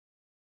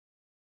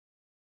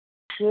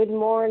Good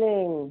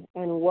morning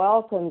and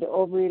welcome to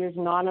Overeaters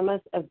Anonymous,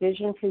 a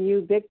Vision for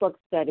You Big Book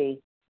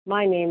Study.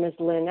 My name is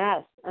Lynn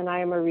S., and I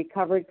am a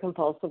recovered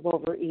compulsive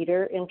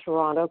overeater in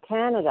Toronto,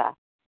 Canada.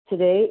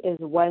 Today is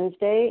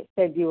Wednesday,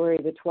 February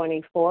the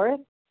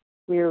 24th.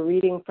 We are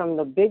reading from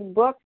the Big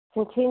Book,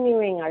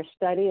 continuing our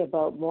study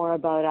about More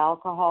About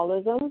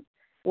Alcoholism.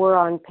 We're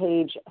on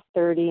page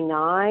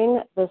 39,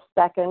 the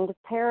second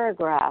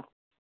paragraph.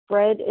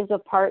 Fred is a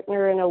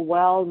partner in a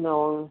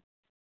well-known,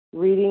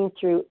 reading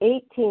through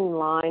 18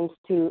 lines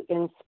to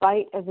In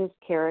Spite of His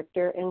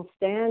Character and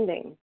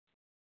Standing.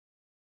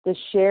 The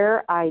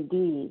share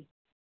ID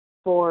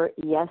for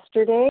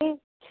yesterday,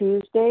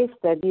 Tuesday,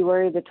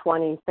 February the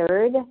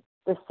 23rd,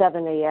 the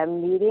 7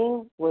 a.m.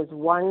 meeting was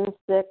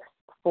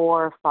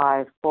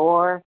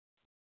 16454,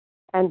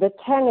 and the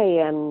 10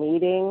 a.m.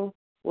 meeting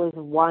was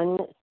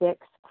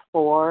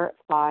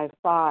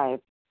 16455.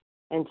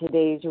 And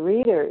today's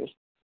readers,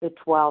 the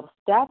 12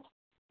 Steps,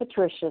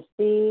 Patricia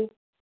C.,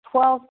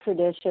 12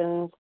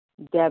 Traditions,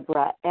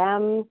 Deborah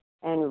M.,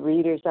 and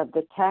readers of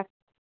the text,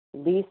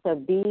 Lisa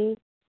B.,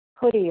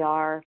 Hoodie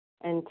R.,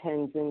 and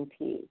Tenzin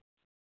P.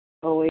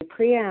 OA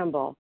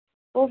Preamble.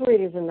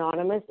 Overeaters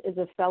Anonymous is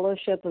a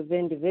fellowship of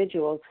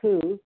individuals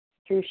who,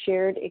 through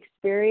shared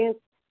experience,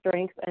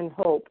 strength, and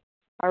hope,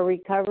 are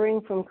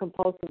recovering from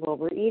compulsive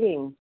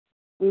overeating.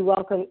 We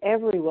welcome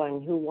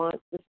everyone who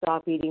wants to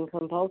stop eating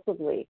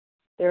compulsively.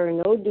 There are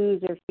no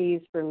dues or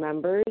fees for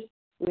members.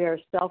 We are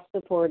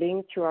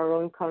self-supporting through our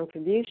own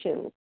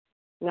contributions,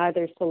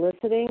 neither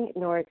soliciting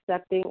nor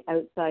accepting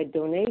outside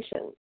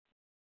donations.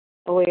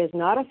 OA is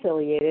not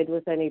affiliated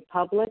with any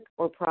public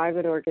or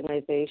private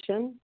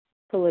organization,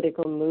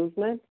 political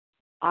movement,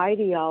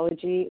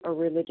 ideology, or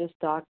religious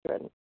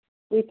doctrine.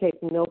 We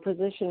take no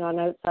position on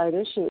outside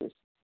issues.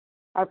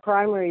 Our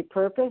primary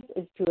purpose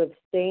is to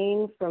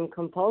abstain from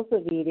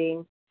compulsive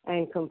eating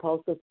and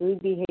compulsive food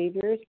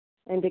behaviors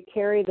and to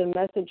carry the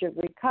message of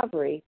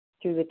recovery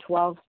through the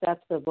 12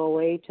 steps of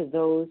OA to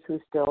those who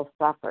still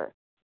suffer.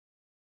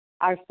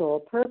 Our sole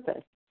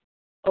purpose.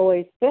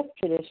 OA's fifth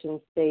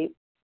tradition states,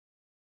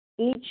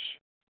 each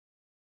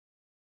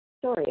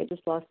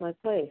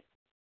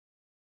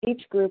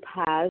group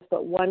has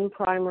but one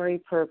primary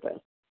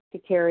purpose, to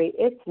carry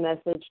its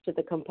message to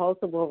the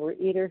compulsive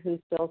overeater who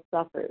still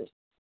suffers.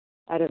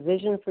 At a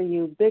Vision for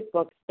You Big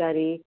Book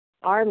Study,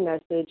 our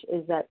message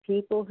is that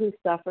people who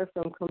suffer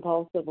from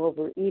compulsive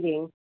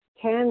overeating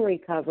can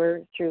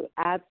recover through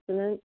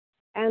abstinence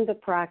and the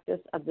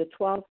practice of the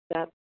 12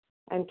 steps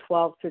and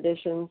 12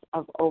 traditions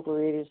of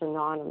Overeaters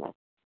Anonymous.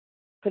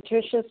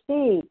 Patricia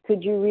C.,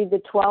 could you read the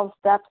 12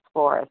 steps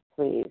for us,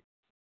 please?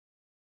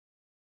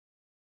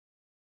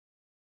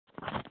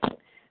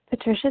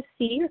 Patricia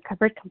C.,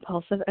 recovered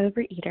compulsive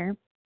overeater.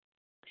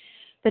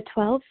 The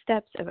 12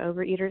 steps of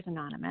Overeaters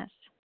Anonymous.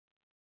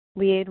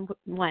 We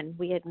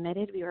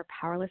admitted we were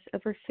powerless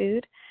over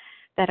food,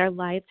 that our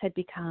lives had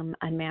become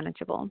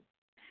unmanageable.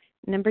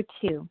 Number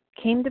 2,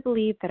 came to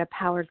believe that a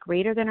power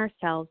greater than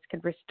ourselves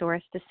could restore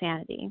us to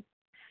sanity.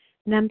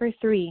 Number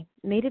 3,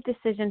 made a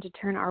decision to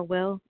turn our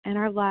will and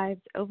our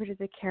lives over to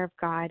the care of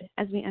God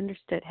as we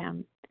understood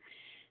Him.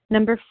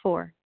 Number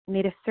 4,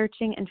 made a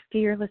searching and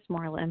fearless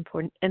moral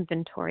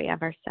inventory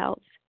of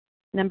ourselves.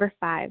 Number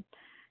 5,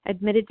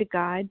 admitted to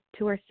God,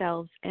 to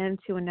ourselves, and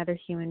to another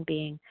human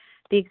being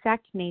the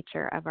exact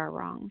nature of our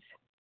wrongs.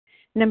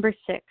 Number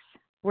 6,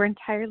 we're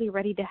entirely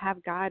ready to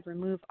have God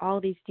remove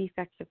all these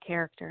defects of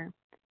character.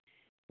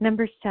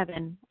 Number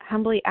 7,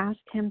 humbly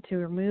asked Him to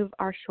remove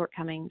our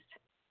shortcomings.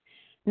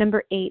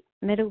 Number 8,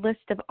 made a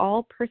list of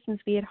all persons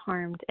we had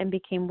harmed and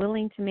became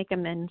willing to make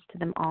amends to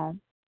them all.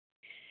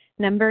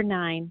 Number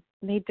 9,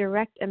 made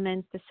direct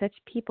amends to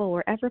such people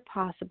wherever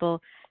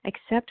possible,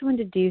 except when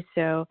to do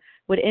so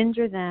would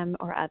injure them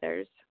or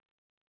others.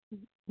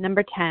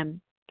 Number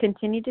 10,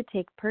 continued to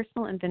take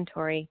personal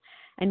inventory,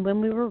 and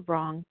when we were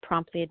wrong,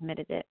 promptly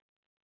admitted it.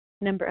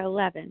 Number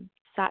 11,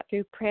 sought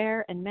through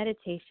prayer and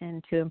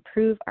meditation to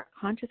improve our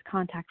conscious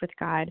contact with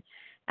God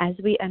as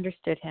we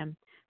understood Him,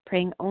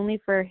 praying only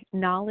for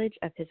knowledge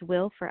of His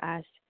will for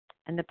us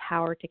and the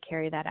power to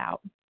carry that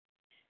out.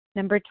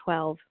 Number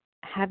 12,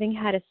 having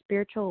had a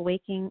spiritual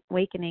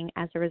awakening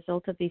as a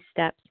result of these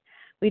steps,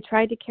 we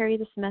tried to carry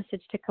this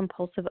message to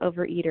compulsive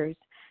overeaters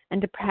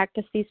and to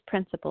practice these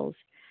principles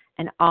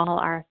in all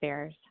our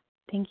affairs.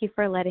 Thank you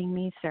for letting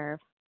me serve.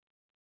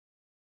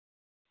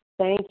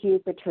 Thank you,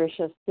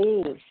 Patricia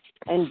C.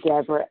 And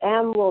Deborah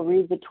M. will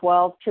read the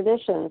 12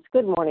 traditions.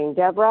 Good morning,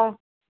 Deborah.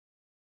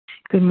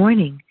 Good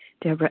morning.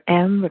 Deborah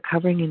M.,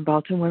 recovering in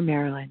Baltimore,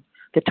 Maryland.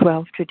 The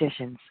 12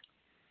 traditions.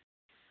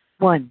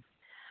 1.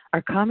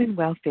 Our common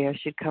welfare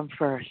should come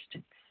first.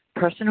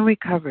 Personal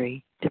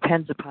recovery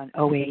depends upon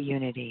OA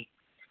unity.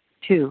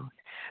 2.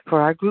 For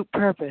our group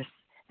purpose,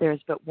 there is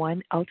but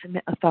one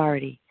ultimate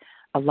authority,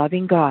 a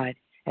loving God,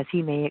 as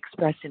He may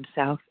express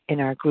Himself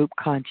in our group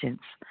conscience.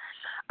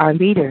 Our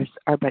leaders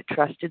are but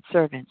trusted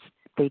servants.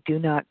 They do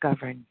not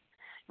govern.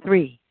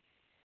 3.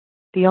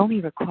 The only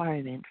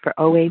requirement for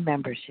OA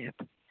membership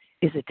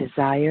is a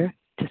desire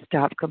to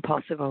stop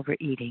compulsive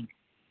overeating.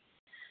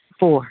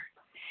 4.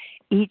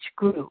 Each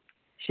group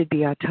should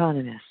be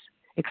autonomous,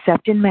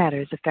 except in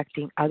matters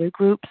affecting other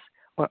groups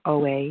or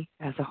OA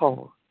as a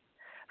whole.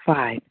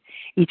 5.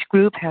 Each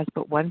group has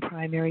but one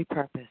primary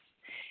purpose,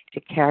 to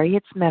carry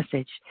its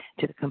message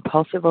to the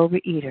compulsive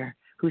overeater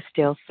who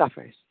still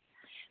suffers.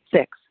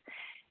 6.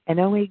 An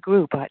OA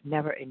group ought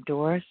never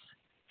endorse,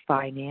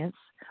 finance,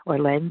 or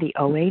lend the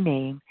OA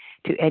name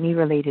to any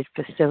related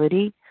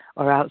facility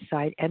or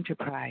outside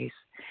enterprise,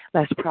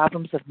 lest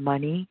problems of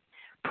money,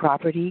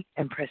 property,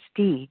 and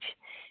prestige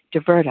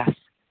divert us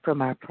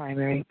from our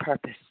primary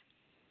purpose.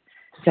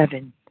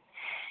 7.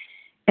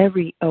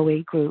 Every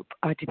OA group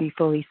ought to be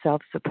fully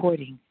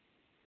self-supporting,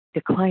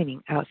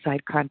 declining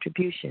outside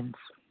contributions.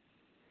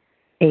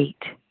 8.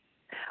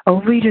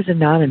 Overeaters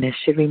Anonymous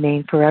should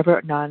remain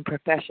forever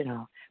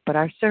non-professional, but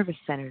our service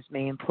centers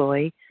may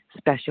employ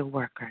special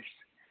workers.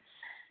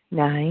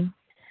 9.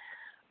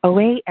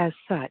 OA as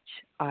such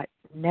ought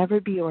never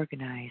be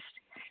organized,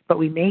 but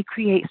we may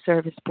create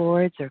service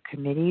boards or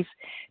committees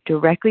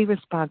directly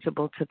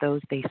responsible to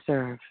those they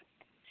serve.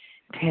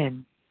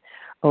 10.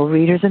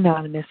 Overeaters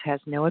Anonymous has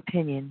no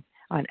opinion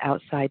on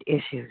outside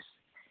issues.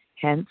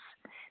 Hence,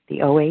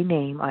 the OA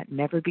name ought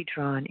never be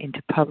drawn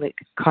into public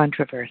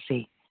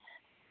controversy.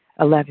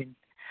 11.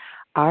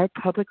 Our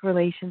public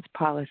relations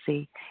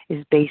policy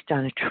is based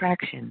on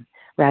attraction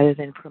rather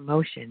than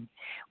promotion.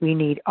 We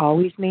need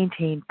always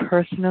maintain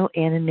personal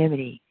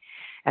anonymity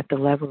at the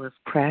level of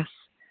press,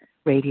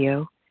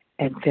 radio,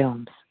 and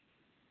films.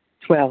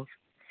 12.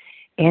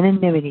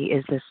 Anonymity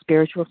is the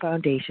spiritual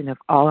foundation of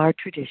all our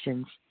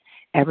traditions,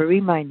 ever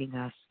reminding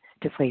us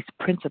to place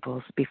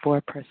principles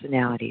before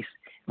personalities.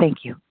 Thank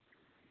you.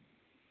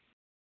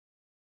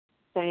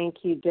 Thank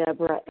you,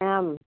 Deborah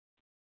M.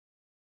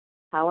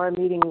 How our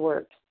meeting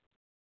works.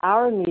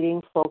 Our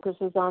meeting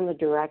focuses on the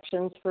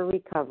directions for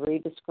recovery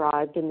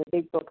described in the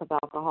Big Book of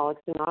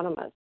Alcoholics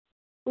Anonymous.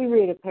 We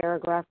read a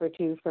paragraph or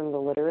two from the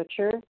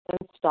literature,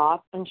 then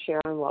stop and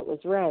share on what was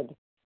read.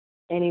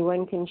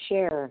 Anyone can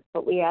share,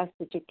 but we ask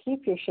that you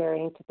keep your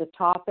sharing to the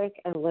topic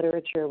and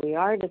literature we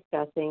are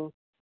discussing,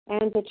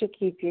 and that you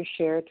keep your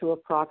share to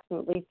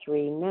approximately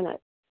 3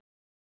 minutes.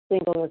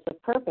 Singleness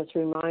of purpose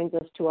reminds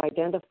us to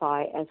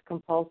identify as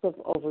compulsive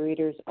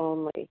overeaters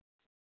only.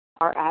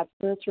 Our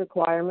abstinence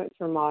requirement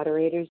for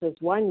moderators is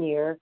 1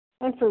 year,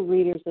 and for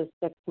readers is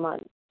 6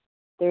 months.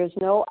 There is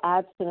no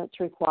abstinence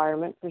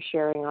requirement for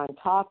sharing on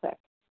topic.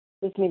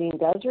 This meeting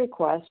does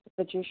request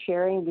that your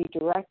sharing be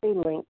directly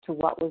linked to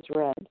what was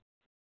read.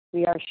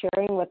 We are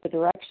sharing what the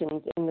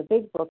directions in the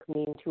Big Book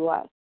mean to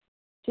us.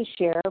 To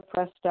share,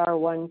 press star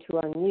 1 to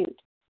unmute.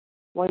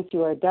 Once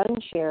you are done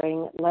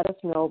sharing, let us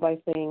know by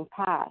saying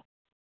pass.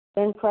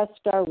 Then press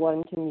star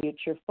 1 to mute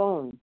your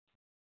phone.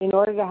 In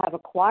order to have a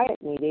quiet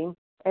meeting,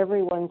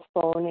 everyone's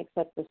phone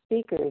except the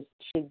speaker's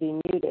should be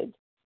muted.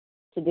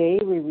 Today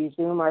we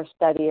resume our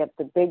study of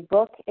the Big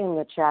Book in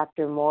the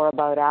chapter More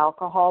About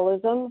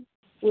Alcoholism.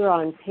 We're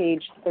on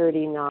page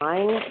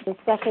 39, the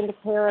second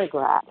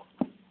paragraph.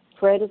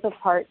 Fred is a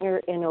partner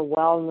in a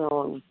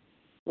well-known.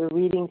 We're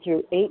reading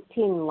through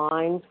 18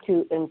 lines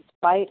to In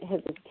Spite of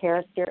His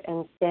Character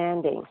and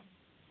Standing.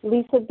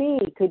 Lisa B.,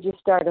 could you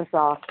start us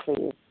off,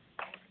 please?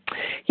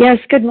 Yes,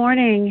 good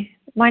morning.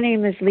 My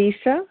name is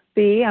Lisa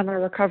B. I'm a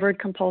recovered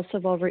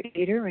compulsive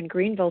overeater in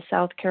Greenville,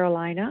 South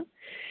Carolina,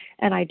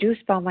 and I do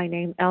spell my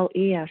name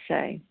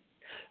Lesa.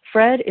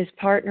 Fred is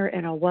partner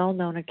in a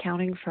well-known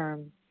accounting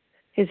firm.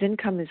 His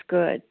income is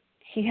good.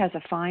 He has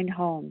a fine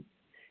home,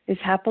 is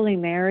happily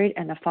married,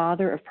 and the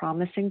father of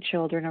promising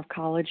children of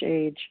college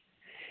age.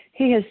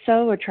 He has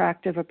so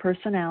attractive a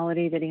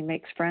personality that he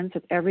makes friends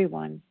with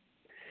everyone.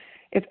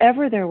 If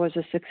ever there was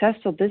a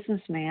successful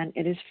businessman,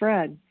 it is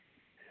Fred.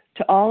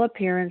 To all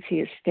appearance,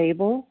 he is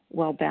stable,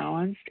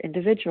 well-balanced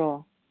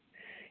individual.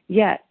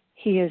 Yet,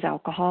 he is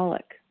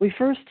alcoholic. We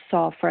first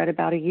saw Fred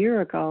about a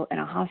year ago in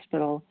a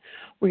hospital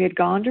where he had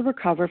gone to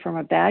recover from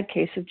a bad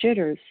case of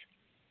jitters.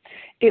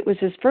 It was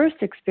his first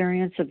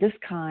experience of this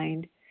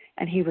kind,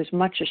 and he was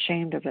much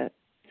ashamed of it.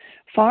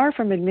 Far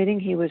from admitting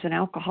he was an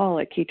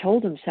alcoholic, he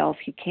told himself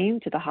he came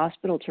to the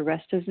hospital to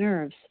rest his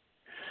nerves.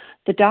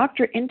 The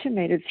doctor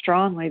intimated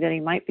strongly that he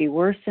might be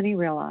worse than he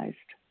realized.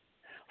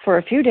 For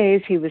a few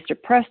days, he was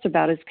depressed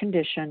about his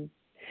condition.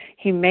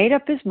 He made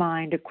up his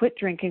mind to quit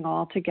drinking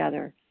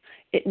altogether.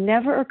 It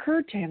never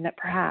occurred to him that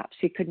perhaps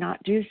he could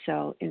not do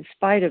so in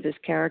spite of his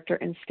character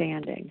and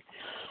standing.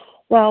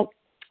 Well,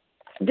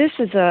 this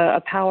is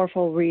a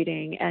powerful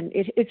reading, and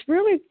it's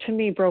really, to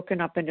me,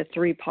 broken up into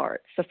 3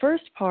 parts. The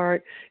first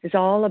part is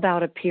all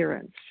about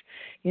appearance.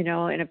 You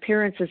know, and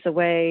appearance is the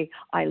way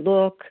I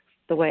look,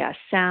 the way I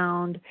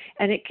sound,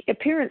 and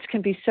appearance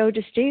can be so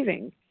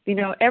deceiving. You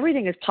know,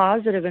 everything is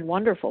positive and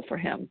wonderful for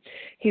him.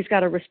 He's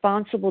got a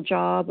responsible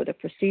job with a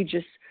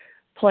prestigious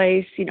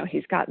place. You know,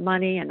 he's got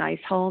money, a nice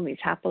home. He's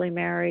happily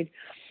married,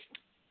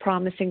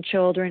 promising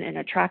children, an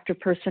attractive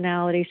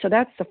personality. So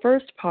that's the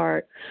first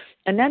part.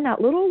 And then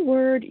that little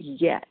word,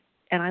 yet.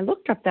 And I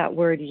looked up that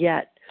word,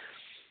 yet.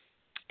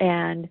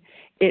 And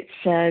it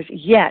says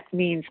yet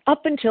means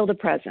up until the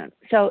present.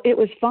 So it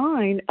was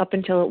fine up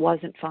until it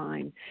wasn't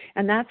fine.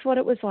 And that's what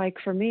it was like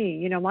for me.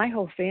 You know, my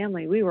whole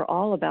family, we were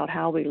all about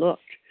how we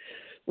looked.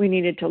 We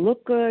needed to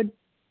look good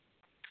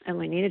and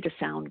we needed to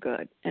sound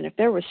good. And if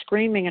there was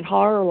screaming and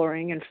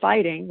hollering and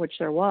fighting, which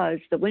there was,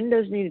 the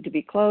windows needed to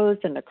be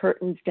closed and the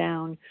curtains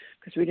down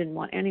because we didn't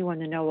want anyone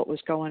to know what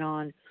was going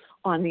on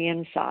the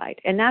inside.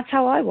 And that's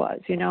how I was,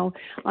 you know.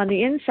 On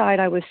the inside,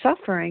 I was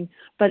suffering,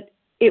 but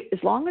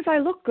as long as I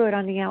look good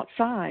on the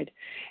outside.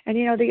 And,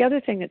 you know, the other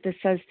thing that this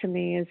says to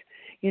me is,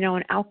 you know,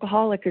 an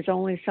alcoholic is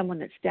only someone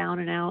that's down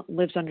and out and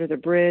lives under the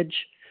bridge.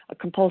 A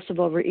compulsive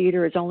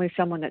overeater is only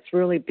someone that's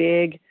really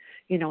big,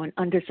 you know, an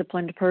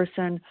undisciplined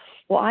person.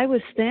 Well, I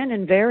was thin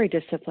and very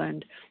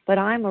disciplined, but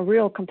I'm a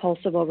real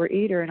compulsive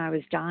overeater, and I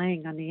was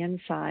dying on the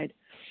inside.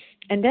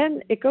 And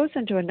then it goes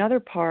into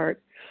another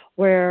part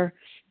where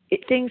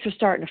things are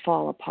starting to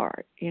fall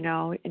apart, you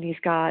know, and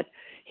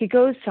he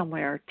goes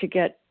somewhere to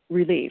get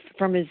relief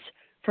from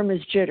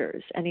his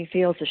jitters, and he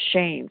feels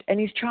ashamed, and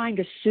he's trying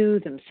to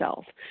soothe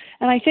himself.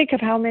 And I think of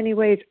how many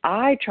ways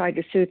I tried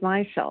to soothe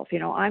myself. You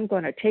know, I'm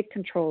going to take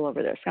control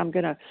over this. I'm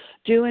going to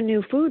do a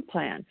new food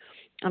plan.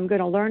 I'm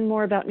going to learn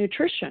more about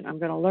nutrition. I'm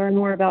going to learn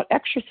more about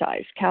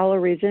exercise,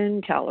 calories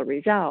in,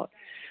 calories out.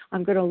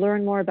 I'm going to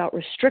learn more about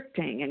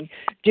restricting and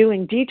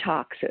doing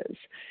detoxes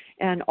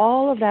and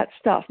all of that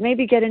stuff.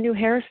 Maybe get a new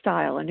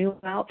hairstyle, a new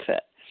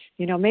outfit,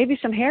 you know, maybe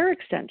some hair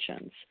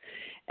extensions.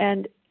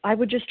 And I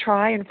would just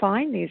try and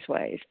find these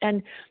ways.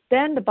 And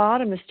then the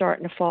bottom is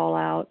starting to fall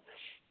out.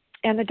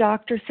 And the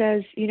doctor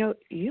says, you know,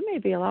 you may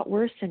be a lot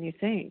worse than you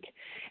think.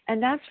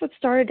 And that's what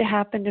started to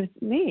happen to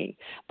me.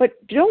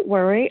 But don't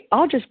worry,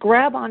 I'll just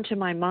grab onto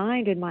my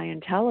mind and my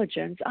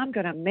intelligence. I'm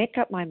going to make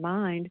up my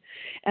mind,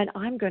 and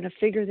I'm going to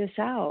figure this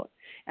out.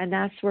 And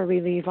that's where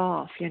we leave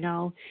off, you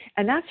know.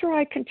 And that's where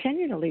I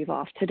continue to leave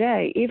off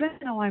today. Even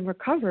though I'm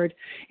recovered,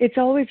 it's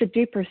always a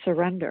deeper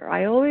surrender.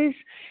 I always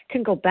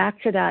can go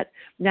back to that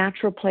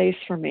natural place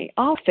for me.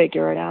 I'll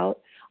figure it out.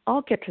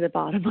 I'll get to the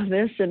bottom of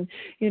this. And,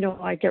 you know,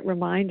 I get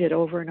reminded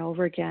over and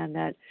over again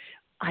that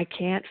I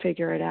can't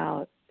figure it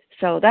out.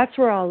 So that's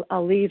where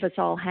I'll leave us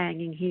all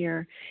hanging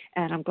here.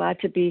 And I'm glad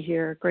to be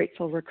here.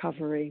 Grateful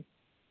recovery.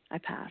 I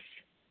pass.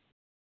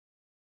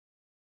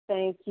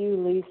 Thank you,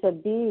 Lisa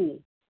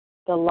B.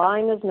 The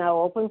line is now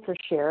open for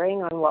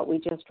sharing on what we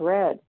just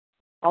read.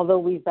 Although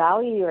we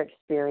value your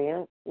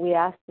experience, we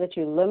ask that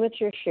you limit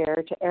your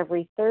share to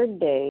every third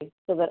day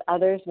so that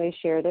others may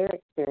share their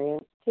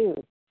experience too.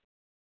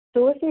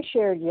 So if you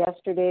shared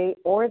yesterday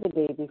or the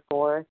day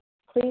before,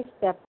 please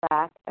step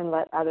back and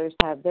let others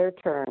have their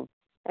turn.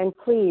 And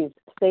please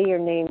say your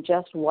name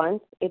just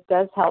once. It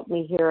does help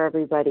me hear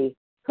everybody.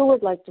 Who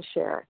would like to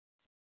share?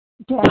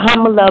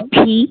 Pamela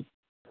P.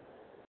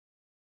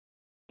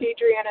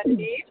 Adriana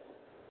D.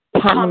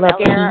 Pamela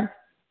P.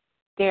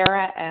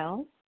 Dara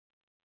L.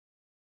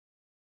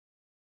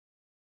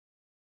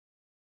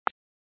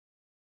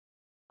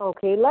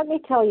 Okay, let me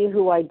tell you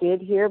who I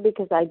did here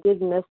because I did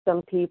miss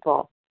some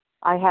people.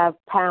 I have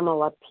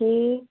Pamela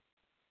P.,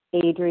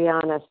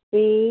 Adriana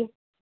C.,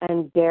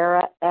 and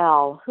Dara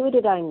L. Who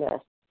did I miss?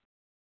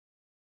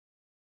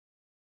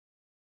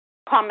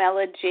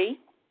 Carmela G.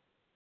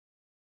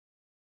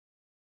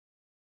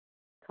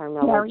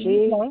 Carmela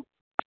G.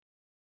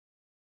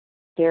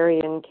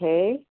 Darian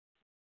K.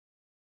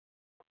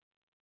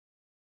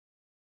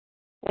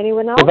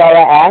 Anyone else?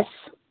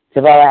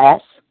 Savara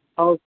S.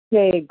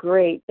 Okay,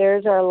 great.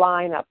 There's our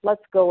lineup.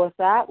 Let's go with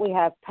that. We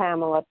have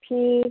Pamela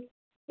P.,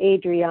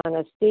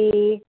 Adriana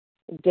C.,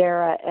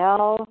 Dara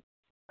L.,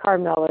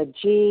 Carmela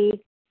G.,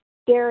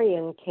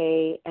 Darian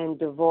K., and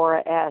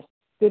Devora S.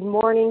 Good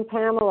morning,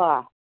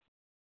 Pamela.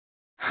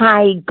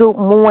 Hi, good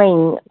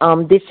morning.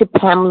 This is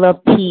Pamela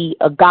P.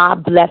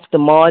 God bless the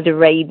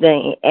moderator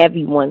and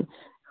everyone.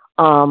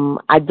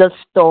 I just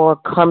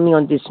started coming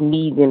on this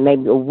meeting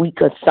maybe a week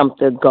or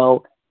something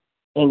ago,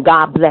 and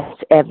God bless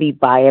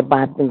everybody.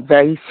 Everybody's been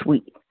very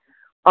sweet.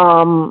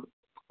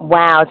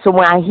 Wow. So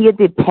when I hear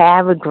the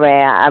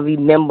paragraph, I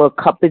remember a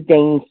couple of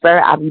things.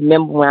 First, I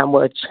remember when I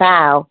was a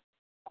child,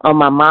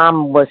 my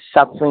mom was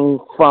suffering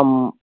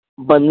from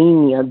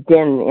bulimia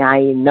then, and I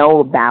didn't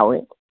know about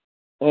it.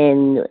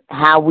 And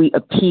how we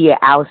appear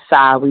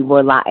outside, we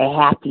were like a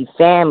happy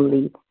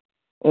family.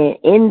 And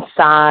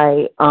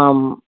inside,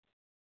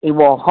 it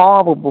was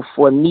horrible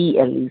for me,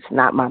 at least,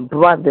 not my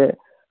brother.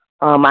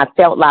 I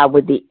felt like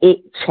with the it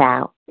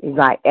child, it's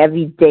like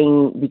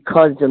everything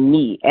because of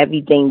me,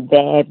 everything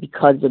bad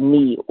because of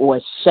me,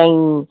 or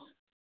shame,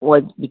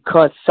 or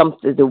because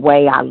something the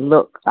way I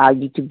look. I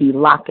used to be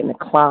locked in the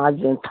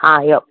closet and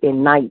tie up at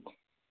night.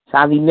 So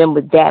I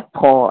remember that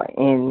part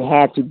and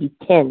had to be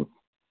 10.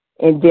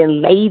 And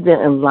then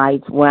later in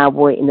life, when I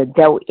was in the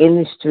adult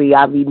industry,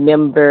 I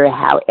remember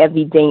how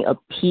everything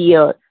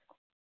appeared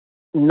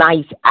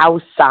nice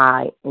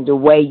outside and the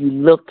way you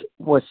look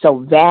was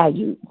so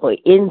valued. But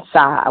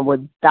inside, I was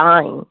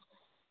dying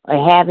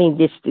of having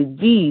this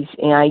disease.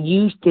 And I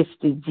use this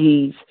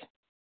disease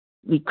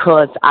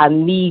because I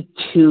need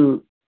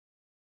to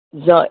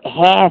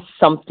have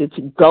something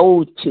to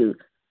go to.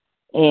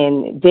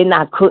 And then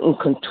I couldn't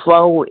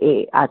control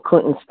it. I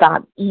couldn't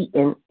stop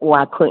eating or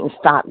I couldn't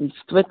stop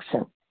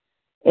restriction.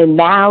 And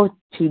now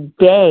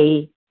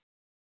today,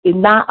 it's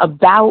not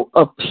about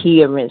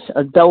appearance,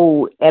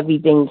 although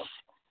everything's,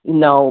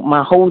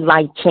 my whole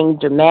life changed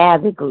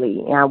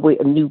dramatically. And I'm with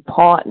a new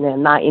partner,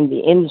 not in the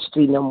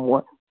industry no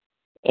more.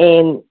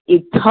 And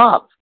it's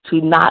tough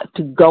to not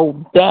to go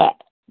back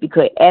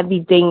because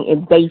everything is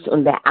based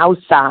on the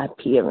outside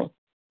appearance.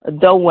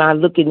 Although when I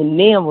look in the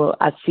mirror,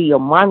 I see a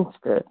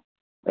monster,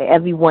 but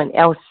everyone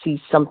else sees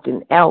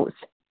something else.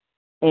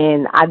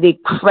 And I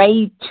did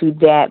crave to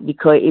that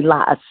because it's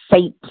like a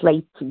safe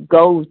place to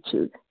go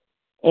to.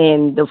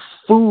 And the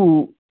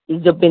food,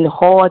 it's been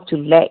hard to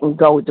let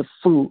go of the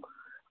food.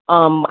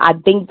 I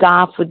thank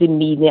God for the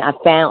meeting. I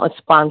found a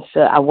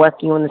sponsor. I'm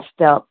working on the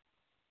step.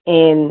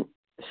 And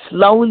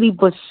slowly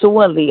but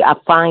surely, I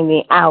find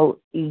it out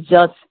it's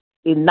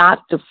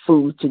not the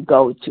food to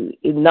go to.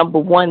 Number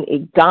one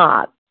is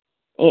God.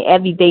 And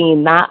everything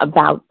is not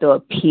about the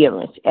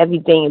appearance.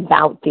 Everything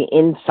about the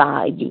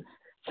inside you.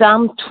 So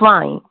I'm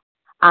trying.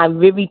 I'm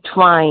really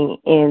trying,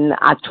 and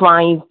I'm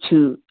trying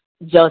to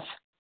just,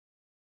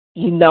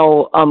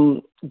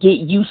 get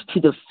used to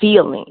the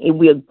feeling. It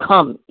will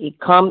come. It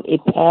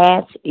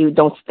pass. It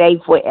don't stay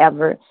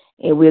forever.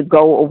 It will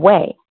go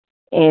away.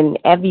 And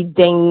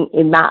everything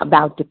is not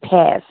about the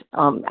past.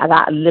 I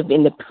got to live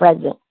in the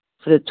present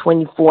for the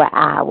 24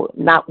 hours,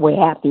 not what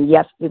happened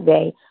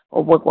yesterday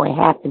or what's going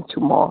to happen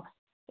tomorrow.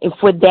 And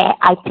for that,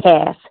 I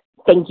pass.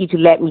 Thank you to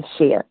let me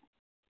share.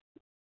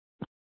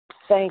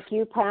 Thank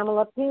you,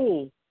 Pamela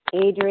P.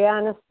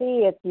 Adriana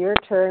C., it's your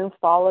turn,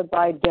 followed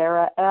by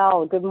Dara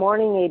L. Good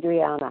morning,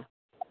 Adriana.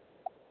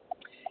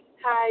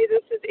 Hi,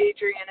 this is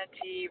Adriana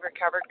T.,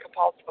 recovered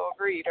compulsive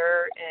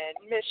overeater in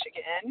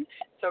Michigan.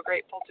 So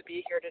grateful to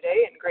be here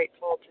today and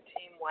grateful to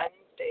Team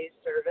Wednesday's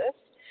service.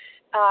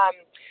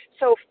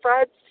 So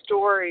Fred's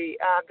story,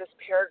 this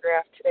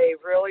paragraph today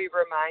really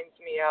reminds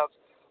me of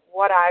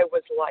what I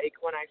was like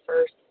when I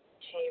first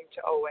came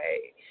to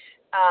OA.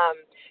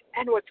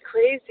 And what's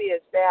crazy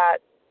is that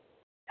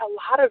a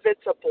lot of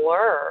it's a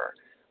blur,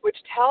 which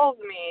tells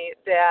me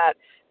that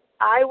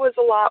I was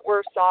a lot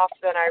worse off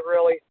than I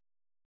really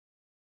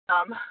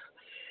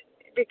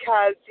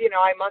because,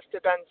 I must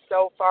have been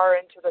so far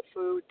into the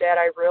food that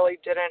I really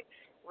didn't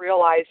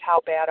realize how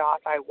bad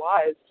off I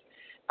was.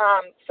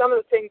 Some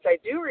of the things I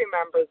do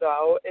remember,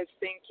 though, is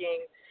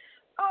thinking,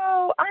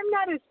 oh, I'm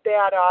not as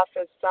bad off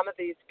as some of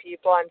these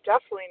people. I'm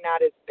definitely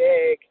not as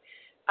big.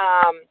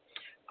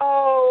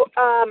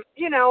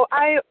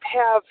 I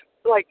have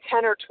like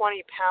 10 or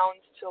 20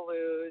 pounds to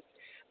lose.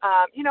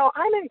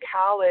 I'm in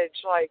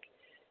college,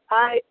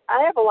 I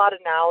have a lot of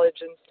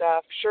knowledge and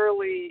stuff.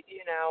 Surely,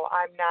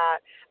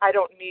 I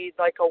don't need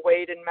like a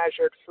weighed and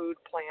measured food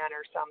plan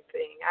or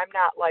something. I'm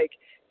not like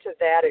to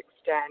that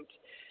extent.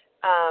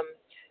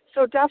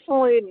 So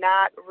definitely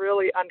not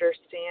really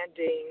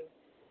understanding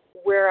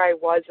where I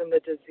was in the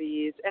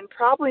disease and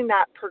probably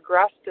not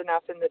progressed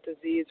enough in the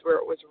disease where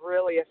it was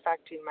really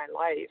affecting my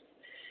life.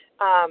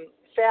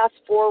 Fast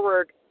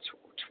forward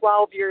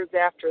 12 years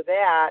after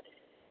that,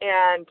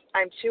 and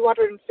I'm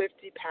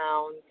 250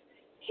 pounds,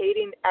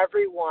 hating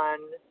everyone,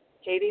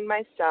 hating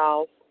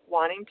myself,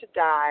 wanting to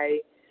die,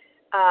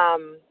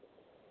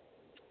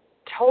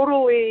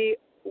 totally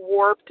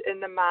warped in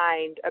the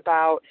mind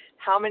about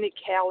how many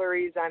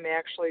calories I'm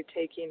actually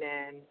taking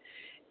in.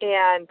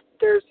 And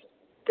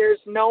there's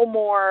no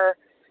more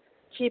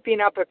keeping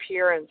up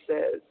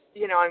appearances.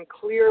 I'm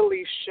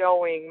clearly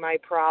showing my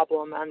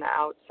problem on the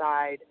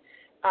outside.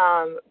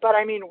 But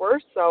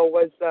worse so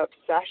was the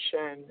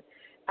obsession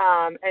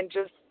and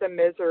just the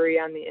misery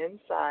on the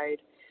inside.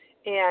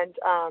 And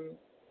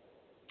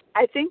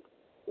I think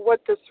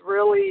what this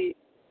really,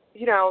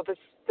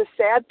 the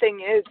sad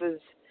thing is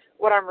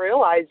what I'm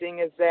realizing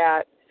is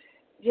that,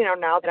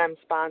 now that I'm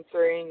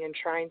sponsoring and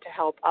trying to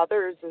help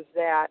others, is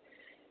that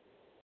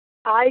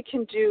I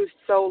can do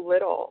so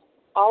little.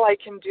 All I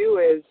can do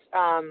is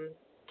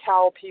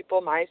tell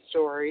people my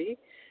story,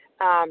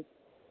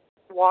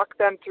 walk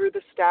them through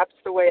the steps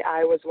the way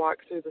I was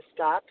walked through the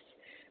steps.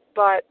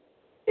 But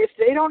if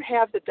they don't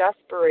have the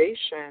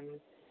desperation,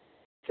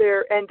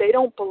 and they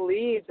don't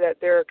believe that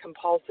they're a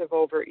compulsive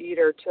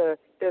overeater to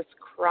this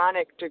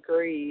chronic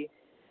degree,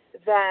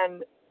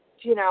 then,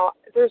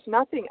 there's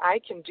nothing I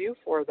can do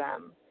for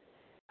them.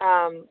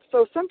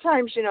 So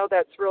sometimes,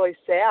 that's really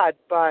sad,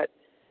 but,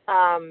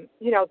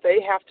 they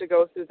have to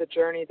go through the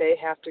journey they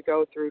have to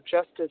go through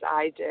just as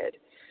I did.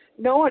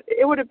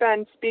 It would have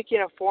been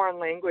speaking a foreign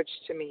language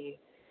to me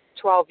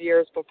 12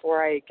 years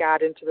before I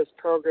got into this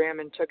program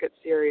and took it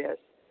serious.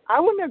 I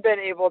wouldn't have been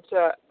able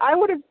to, I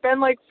would have been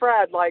like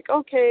Fred, like,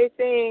 okay,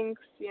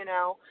 thanks,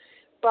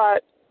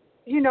 but,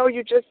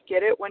 you just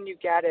get it when you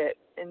get it.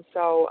 And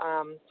so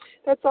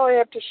that's all I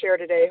have to share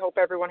today. Hope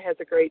everyone has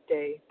a great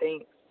day.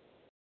 Thanks.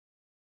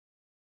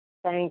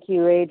 Thank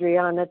you,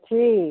 Adriana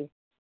T.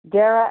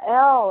 Dara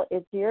L.,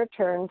 it's your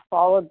turn,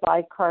 followed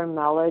by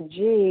Carmela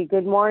G.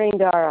 Good morning,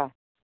 Dara.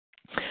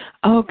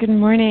 Oh, good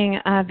morning.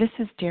 This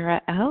is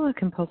Dara L., a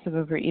compulsive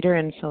overeater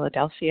in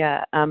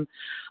Philadelphia.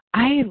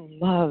 I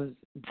love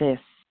this,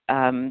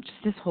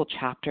 just this whole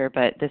chapter,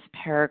 but this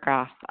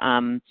paragraph.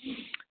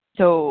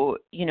 So,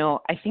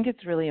 I think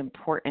it's really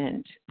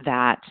important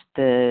that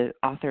the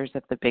authors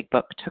of the big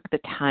book took the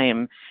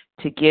time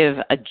to give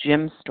a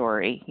Jim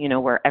story,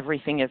 where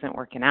everything isn't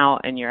working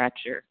out and you're at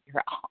your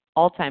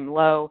all-time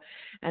low,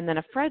 and then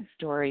a Fred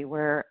story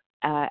where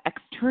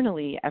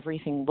externally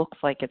everything looks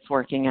like it's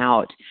working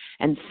out,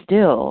 and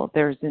still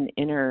there's an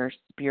inner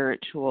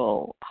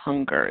spiritual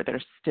hunger.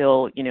 There's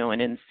still,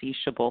 an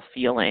insatiable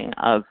feeling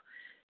of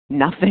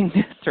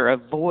nothingness or a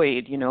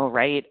void,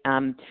 right?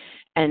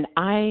 And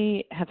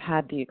I have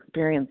had the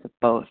experience of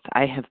both.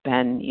 I have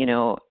been,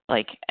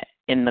 like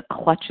in the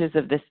clutches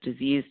of this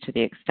disease to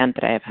the extent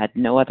that I have had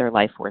no other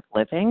life worth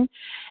living.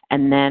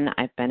 And then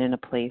I've been in a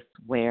place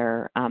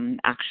where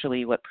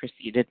actually what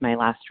preceded my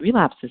last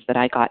relapse is that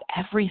I got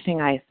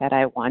everything I said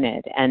I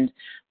wanted. And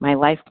my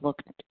life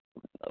looked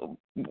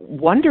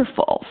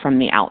wonderful from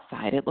the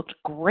outside. It looked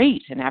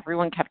great. And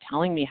everyone kept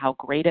telling me how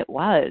great it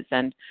was.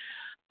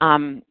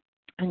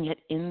 And yet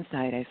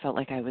inside, I felt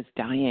like I was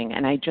dying,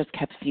 and I just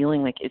kept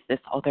feeling like, is this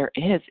all there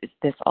is? Is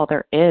this all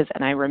there is?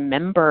 And I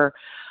remember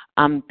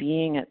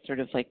being at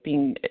sort of like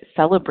being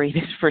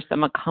celebrated for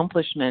some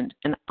accomplishment,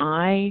 and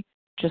I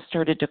just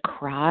started to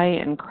cry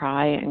and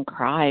cry and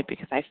cry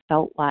because I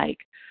felt like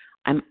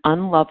I'm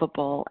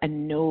unlovable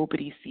and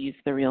nobody sees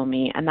the real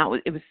me. And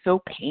it was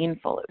so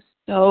painful. It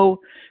was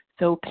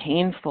so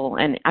painful.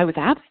 And I was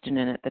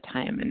abstinent at the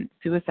time and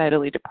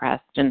suicidally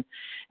depressed, and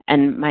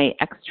my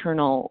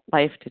external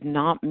life did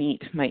not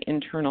meet my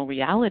internal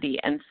reality.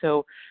 And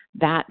so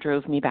that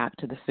drove me back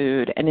to the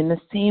food. And in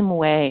the same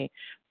way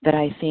that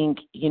I think,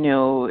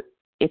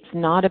 it's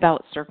not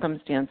about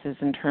circumstances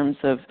in terms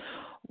of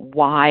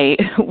why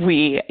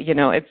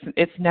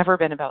it's never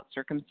been about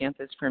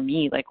circumstances for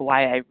me, like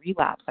why I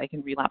relapse. I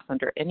can relapse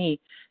under any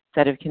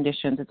set of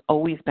conditions. It's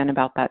always been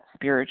about that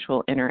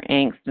spiritual inner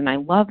angst. And I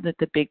love that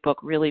the big book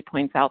really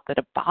points out that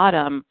a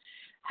bottom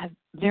has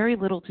very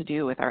little to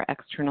do with our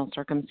external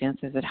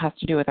circumstances. It has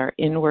to do with our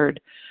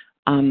inward,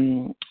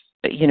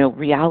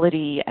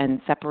 reality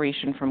and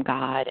separation from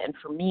God. And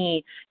for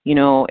me,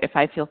 if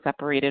I feel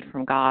separated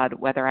from God,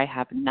 whether I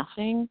have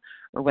nothing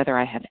or whether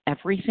I have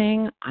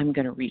everything, I'm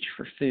going to reach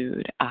for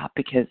food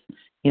because,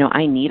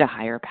 I need a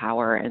higher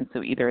power. And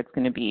so either it's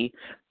going to be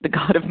the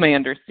God of my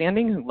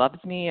understanding who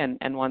loves me and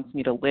wants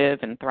me to live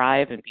and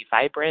thrive and be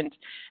vibrant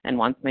and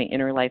wants my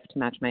inner life to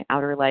match my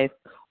outer life,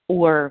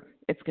 or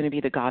it's going to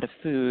be the God of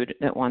food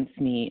that wants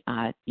me,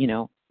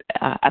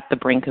 at the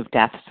brink of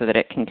death so that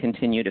it can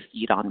continue to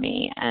feed on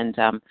me. And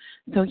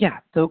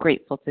so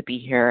grateful to be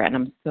here. And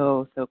I'm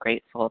so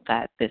grateful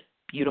that this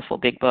beautiful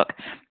big book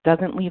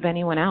doesn't leave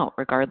anyone out,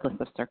 regardless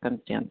of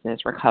circumstances.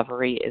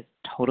 Recovery is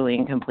totally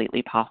and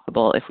completely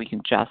possible if we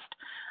can just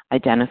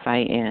identify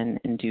in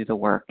and do the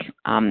work.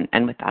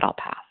 And with that, I'll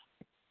pass.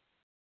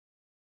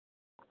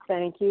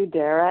 Thank you,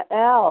 Dara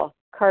L.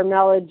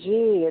 Carmela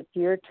G., it's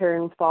your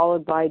turn,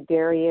 followed by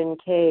Darian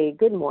K.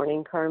 Good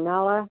morning,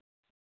 Carmela.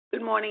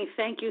 Good morning.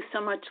 Thank you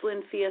so much,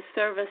 Lynn, for your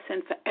service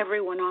and for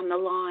everyone on the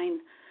line.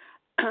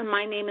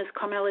 My name is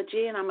Carmela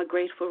G., and I'm a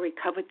grateful,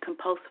 recovered,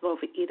 compulsive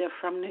overeater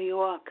from New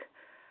York.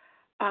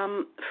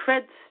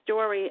 Fred's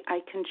story I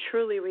can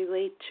truly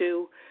relate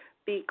to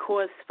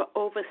because for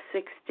over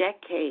 6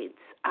 decades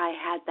I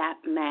had that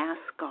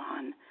mask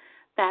on,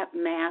 that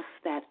mask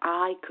that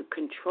I could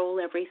control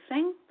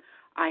everything.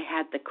 I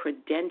had the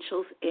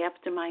credentials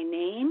after my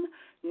name.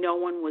 No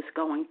one was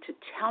going to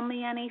tell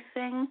me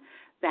anything.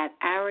 That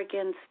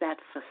arrogance, that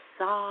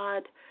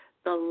facade,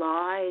 the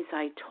lies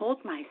I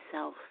told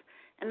myself,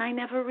 and I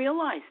never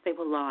realized they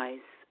were lies.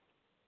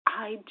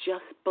 I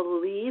just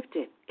believed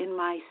it in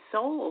my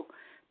soul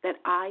that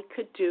I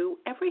could do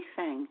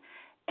everything.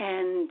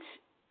 And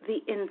the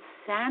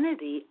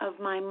insanity of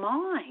my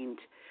mind,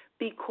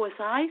 because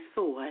I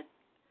thought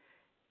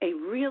a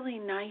really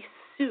nice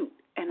suit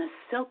and a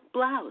silk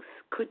blouse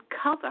could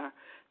cover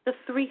the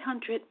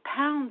 300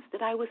 pounds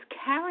that I was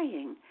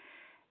carrying.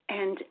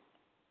 And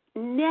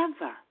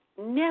never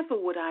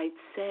would I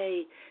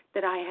say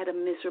that I had a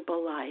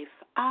miserable life.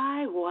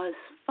 I was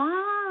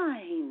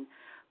fine.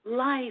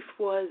 Life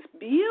was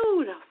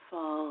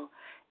beautiful.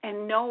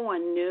 And no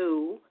one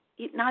knew,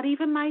 not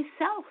even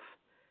myself,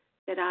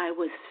 that I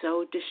was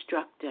so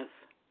destructive.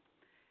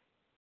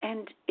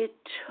 And it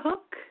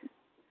took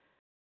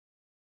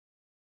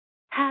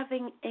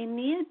having a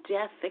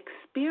near-death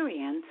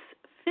experience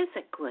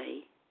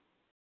physically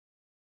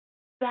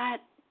that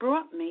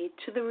brought me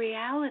to the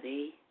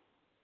reality,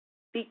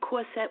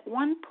 because at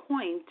one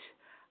point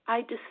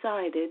I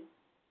decided,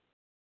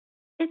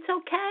 it's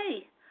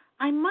okay.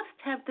 I must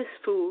have this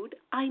food.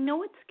 I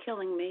know it's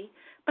killing me,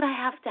 but I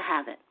have to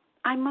have it.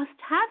 I must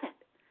have it.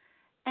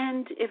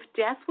 And if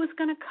death was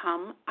going to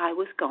come, I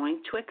was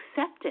going to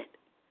accept it.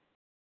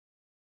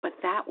 But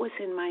that was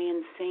in my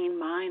insane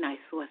mind, I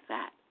thought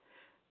that.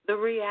 The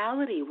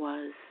reality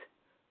was,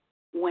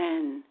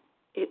 when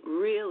it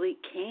really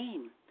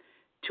came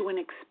to an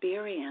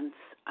experience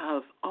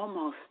of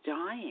almost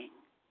dying,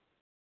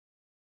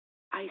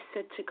 I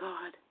said to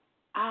God,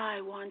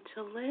 I want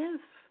to live.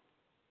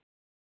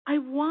 I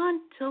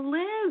want to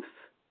live.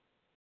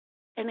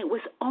 And it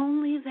was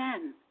only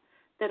then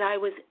that I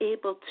was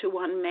able to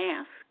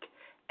unmask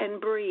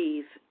and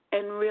breathe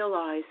and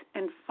realize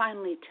and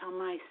finally tell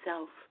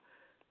myself,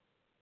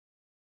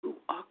 you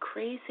are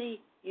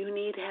crazy. You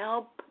need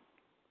help.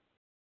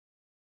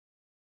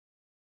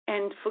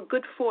 And for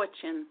good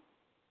fortune,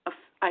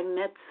 I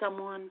met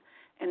someone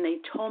and they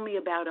told me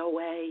about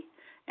OA.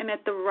 And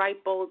at the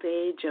ripe old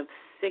age of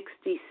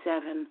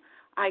 67,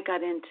 I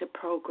got into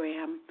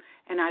program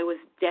and I was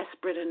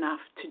desperate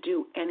enough to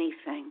do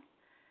anything.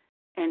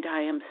 And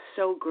I am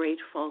so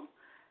grateful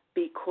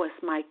because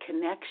my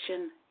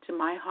connection to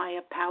my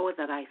higher power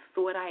that I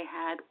thought I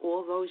had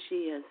all those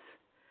years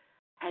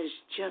has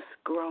just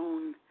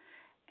grown.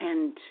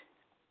 And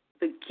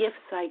the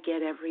gifts I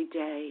get every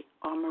day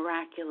are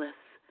miraculous.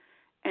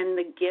 And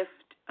the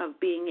gift of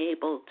being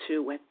able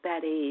to, at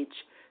that age,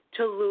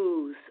 to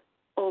lose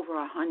over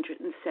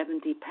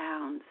 170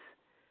 pounds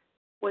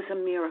was a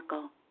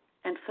miracle.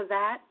 And for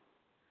that,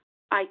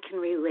 I can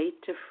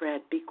relate to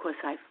Fred because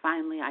I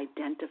finally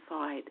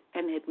identified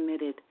and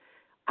admitted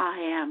I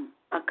am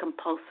a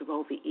compulsive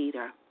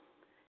overeater.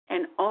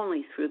 And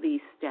only through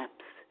these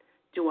steps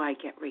do I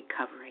get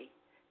recovery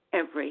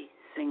every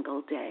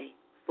single day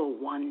for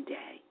one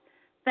day.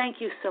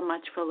 Thank you so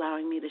much for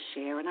allowing me to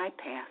share, and I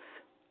pass.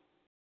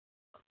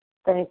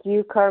 Thank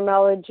you,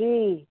 Carmela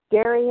G.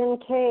 Darian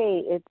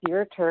K., it's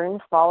your turn,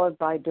 followed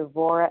by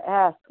Devora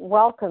S.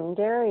 Welcome,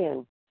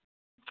 Darian.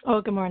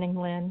 Oh, good morning,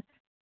 Lynn.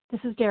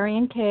 This is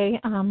Darian K.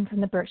 From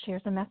the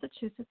Berkshires in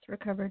Massachusetts,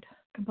 recovered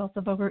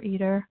compulsive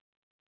overeater.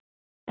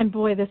 And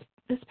boy, this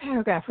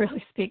paragraph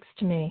really speaks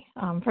to me.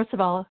 First of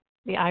all,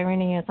 the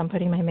irony is I'm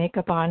putting my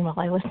makeup on while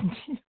I listen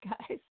to you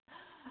guys.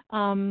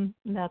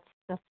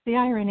 That's the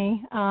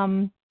irony.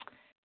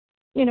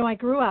 I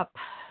grew up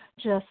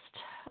just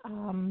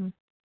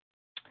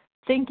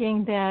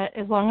thinking that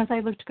as long as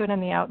I looked good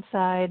on the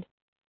outside,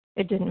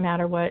 it didn't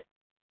matter what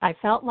I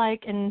felt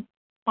like. And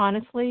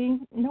honestly,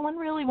 no one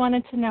really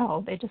wanted to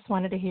know. They just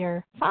wanted to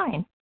hear,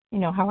 fine.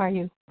 How are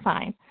you?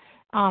 Fine.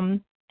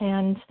 And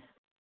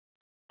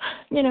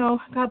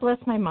God bless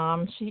my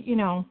mom.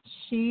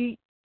 She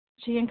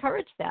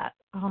encouraged that.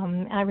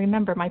 I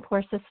remember my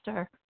poor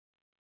sister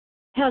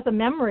has a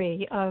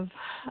memory of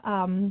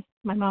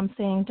my mom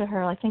saying to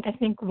her, I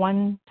think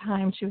one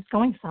time she was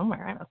going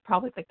somewhere. It was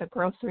probably like the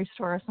grocery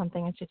store or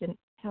something, and she didn't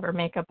have her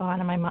makeup on.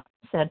 And my mom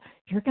said,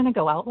 "You're going to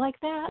go out like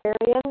that?"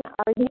 Darian,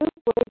 are you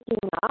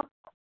breaking up?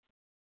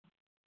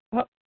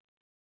 Oh,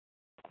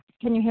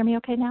 can you hear me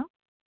okay now?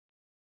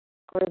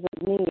 Or is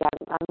it me?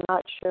 I'm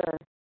not sure.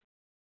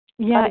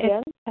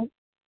 Yeah.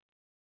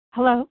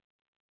 Hello?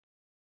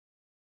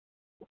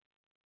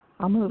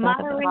 I'll move.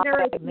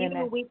 Moderator, it's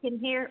you. We can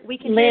hear.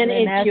 Lynn,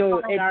 it's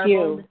you. It's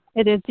you.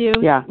 It is you,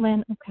 yeah.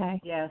 Lynn.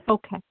 Okay. Yes.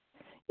 Okay.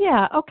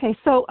 Yeah. Okay.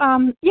 So,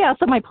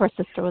 So my poor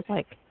sister was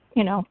like,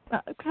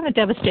 kind of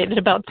devastated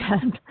about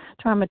that,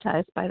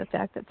 traumatized by the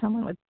fact that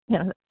someone would,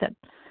 that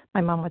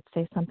my mom would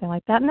say something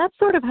like that, and that's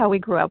sort of how we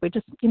grew up. We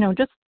just,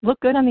 just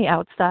look good on the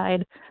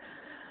outside.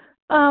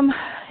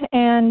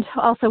 And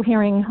also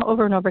hearing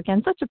over and over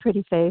again, such a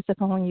pretty face,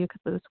 if only you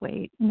could lose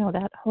weight,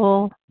 the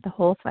whole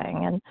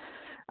thing.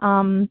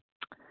 And,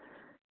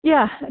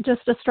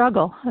 just a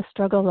struggle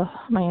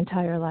my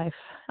entire life.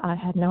 I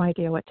had no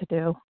idea what to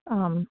do,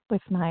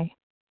 with my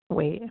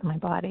weight and my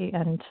body.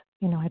 And,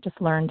 I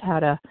just learned how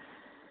to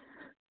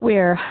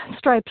wear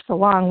stripes a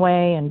long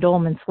way and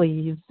dolman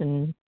sleeves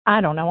and I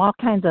don't know, all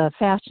kinds of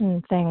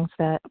fashion things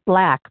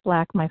black,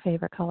 my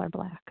favorite color,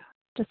 black,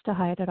 just to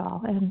hide it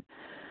all. And,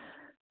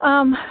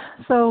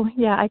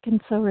 I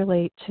can so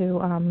relate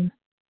to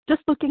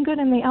just looking good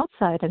on the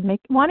outside and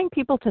wanting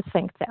people to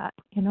think that,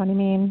 you know what I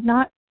mean?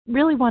 Not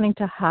really wanting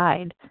to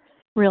hide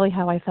really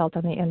how I felt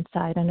on the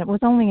inside. And it was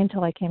only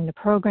until I came to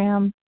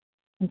program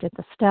and did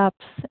the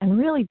steps and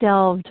really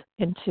delved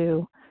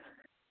into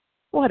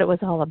what it was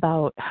all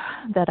about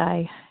that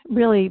I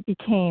really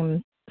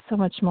became so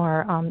much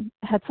more,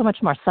 had so much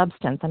more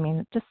substance. I mean,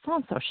 it just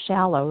sounds so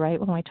shallow, right?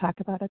 When we talk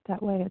about it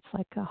that way, it's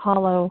like a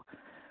hollow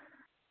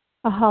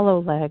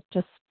leg,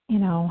 just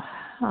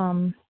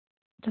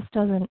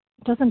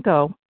doesn't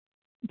go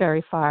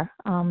very far.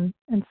 And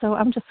so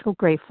I'm just so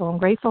grateful. I'm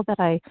grateful that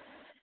I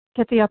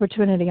get the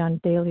opportunity on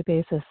a daily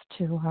basis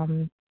to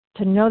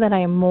know that I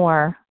am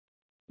more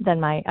than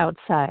my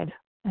outside,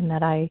 and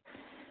that I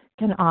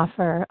can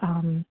offer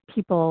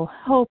people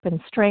hope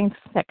and strength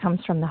that comes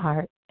from the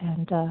heart.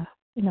 And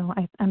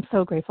I'm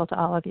so grateful to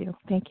all of you.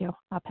 Thank you.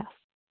 I'll pass.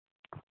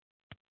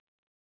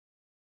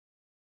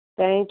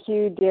 Thank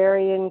you,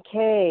 Darian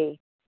K.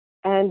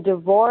 And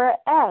Devora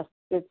S.,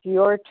 it's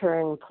your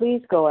turn.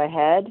 Please go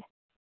ahead.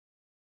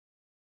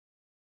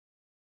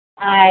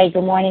 Hi,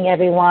 good morning,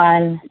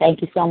 everyone.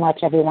 Thank you so much,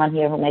 everyone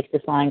here who makes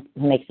this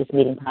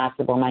meeting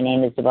possible. My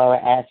name is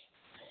Deborah S.,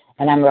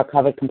 and I'm a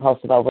recovered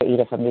compulsive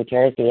overeater from New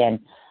Jersey. And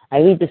I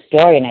read the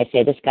story and I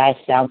say, this guy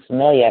sounds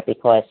familiar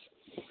because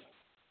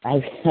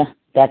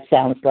that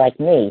sounds like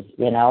me,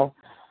 you know.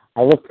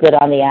 I looked good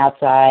on the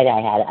outside.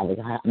 I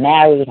was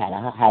married,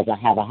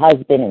 have a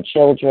husband and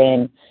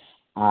children.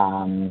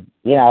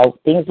 You know,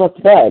 things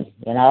looked good,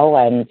 you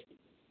know,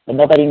 but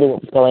nobody knew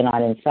what was going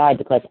on inside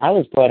because I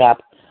was brought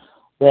up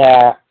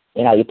where,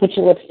 you know, you put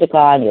your lipstick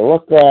on, you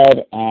look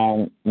good,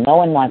 and no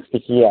one wants to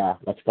hear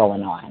what's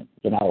going on,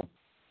 you know.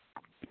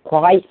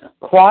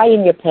 Cry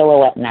in your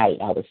pillow at night,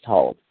 I was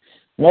told.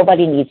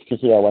 Nobody needs to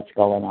hear what's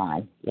going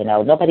on, you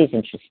know. Nobody's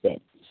interested.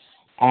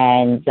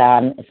 And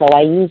so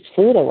I used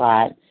food a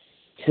lot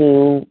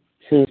to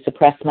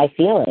suppress my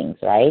feelings,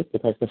 right?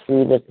 Because the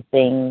food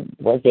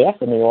was there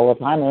for me all the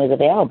time and was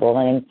available,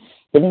 and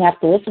didn't have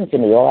to listen to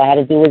me. All I had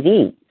to do was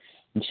eat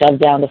and shove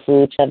down the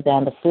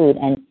food.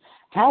 And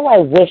how I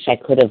wish I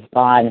could have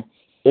gone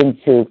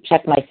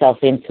check myself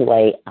into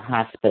a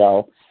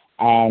hospital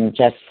and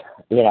just,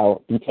 you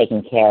know, be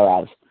taken care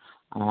of,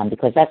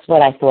 because that's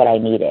what I thought I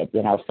needed.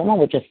 You know, someone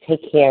would just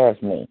take care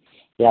of me.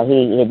 You know,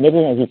 he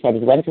admitted it. He said he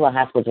went to a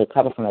hospital to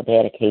recover from a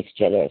bad case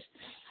jitters.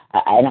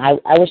 And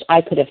I wish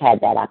I could have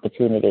had that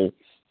opportunity,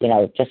 you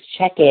know, just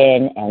check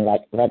in and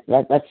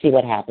let's see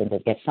what happens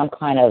and get some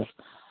kind of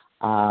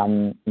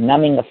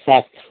numbing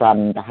effect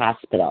from the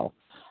hospital.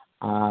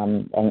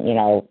 And, you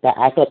know,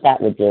 I thought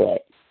that would do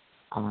it.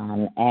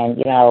 And,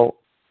 you know,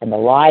 and the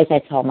lies I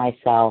told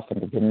myself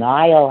and the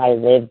denial I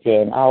lived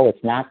in, oh,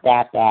 it's not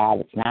that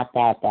bad,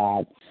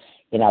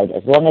 you know,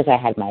 as long as I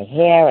had my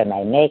hair and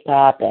my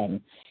makeup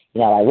and, you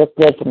know, I look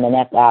good from the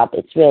neck up,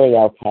 it's really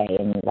okay.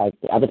 And like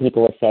other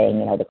people were saying,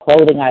 you know, the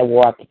clothing I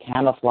wore to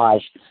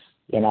camouflage,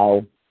 you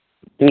know,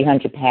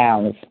 300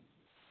 pounds,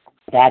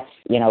 that's,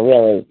 you know,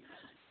 really,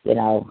 you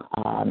know,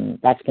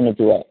 that's going to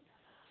do it.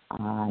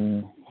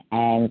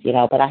 And, you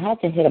know, but I had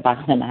to hit a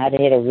bottom. I had to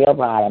hit a real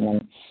bottom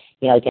and,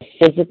 you know, get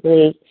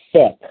physically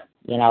sick.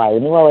 You know, I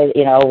knew I was,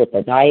 you know, with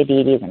the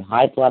diabetes and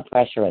high blood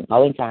pressure and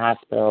going to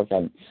hospitals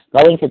and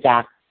going to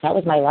doctors. That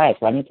was my life,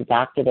 running to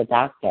doctor to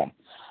doctor.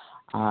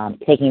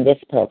 Taking this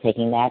pill,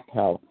 taking that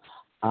pill,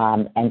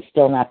 and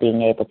still not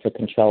being able to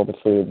control the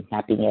food,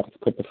 not being able to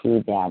put the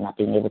food down, not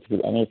being able to do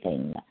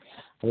anything.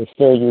 I was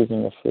still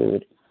using the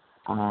food,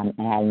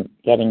 and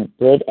getting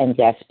good and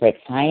desperate.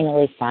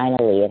 Finally,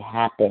 it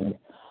happened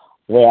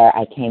where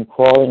I came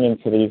crawling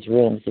into these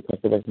rooms because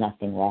there was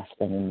nothing left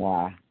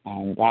anymore,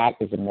 and that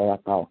is a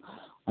miracle.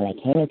 When I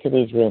came into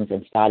these rooms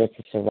and started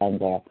to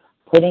surrender,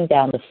 putting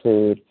down the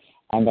food,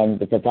 and then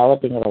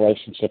developing a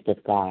relationship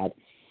with God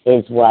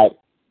is what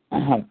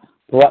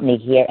brought me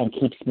here and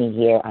keeps me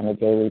here on a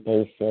daily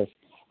basis.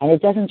 And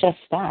it doesn't just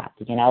stop,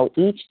 you know.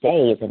 Each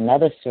day is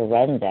another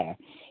surrender.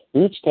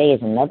 Each day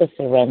is another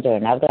surrender,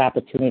 another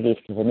opportunity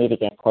for me to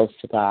get close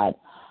to God.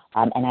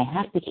 And I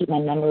have to keep my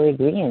memory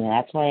green, and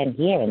that's why I'm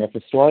here. And there's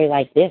a story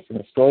like this and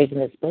the stories in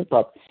this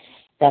book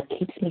that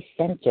keeps me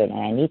centered, and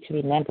I need to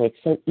remember. It's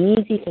so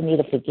easy for me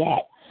to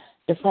forget.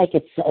 Just like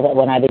it's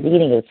when I was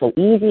eating, it was so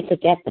easy to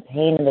forget the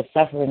pain and the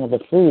suffering of the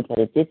food, what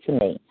it did to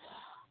me.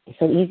 It's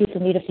so easy for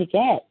me to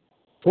forget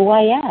who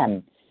I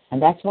am.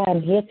 And that's why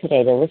I'm here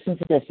today, to listen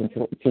to this and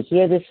to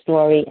hear this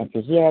story and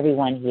to hear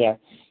everyone here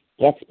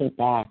gets me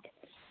back,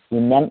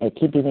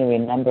 keeping me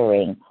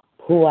remembering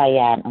who I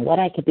am and what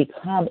I could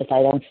become if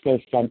I don't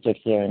stay centered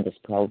here in this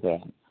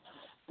program.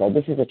 So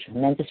this is a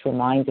tremendous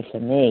reminder for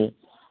me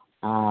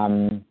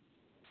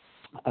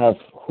of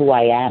who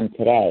I am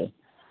today.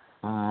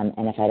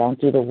 And if I don't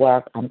do the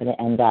work, I'm going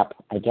to end up,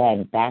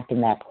 again, back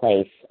in that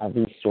place of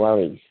these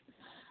stories.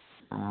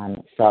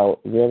 So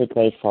really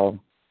grateful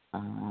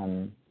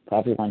for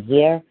everyone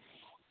here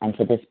and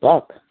for this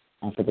book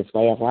and for this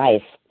way of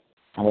life.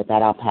 And with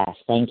that, I'll pass.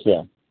 Thank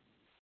you.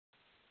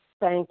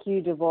 Thank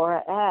you,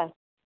 Deborah S.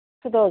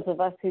 For those of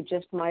us who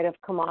just might have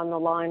come on the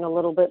line a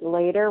little bit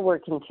later, we're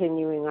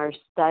continuing our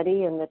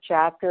study in the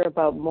chapter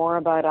about More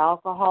About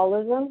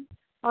Alcoholism.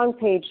 On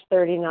page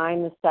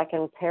 39, the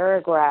second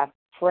paragraph,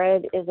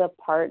 Fred is a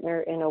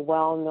partner in a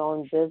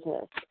well-known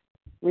business.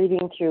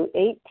 Reading through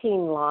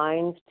 18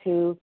 lines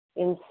to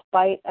in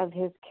spite of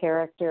his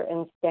character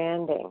and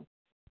standing.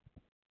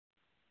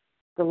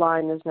 The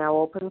line is now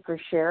open for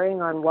sharing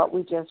on what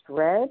we just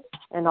read,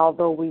 and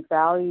although we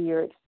value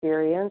your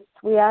experience,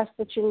 we ask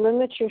that you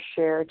limit your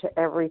share to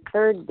every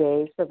third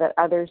day so that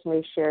others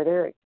may share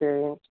their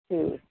experience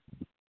too.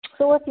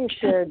 So if you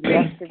shared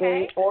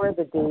yesterday or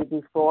the day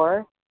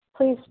before,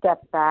 please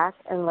step back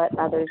and let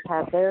others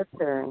have their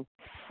turn.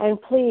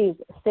 And please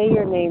say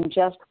your name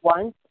just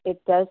once. It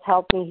does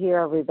help me hear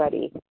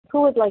everybody.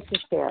 Who would like to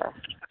share?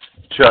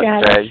 Chuck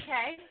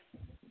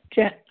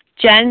K.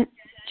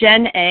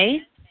 Jen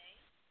A.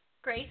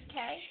 Grace K.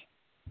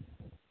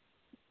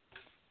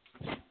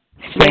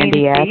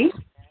 Sandy S.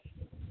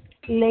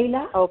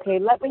 Layla. Okay,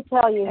 let me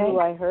tell you who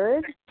I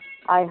heard.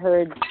 I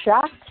heard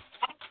Chuck,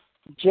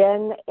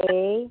 Jen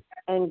A,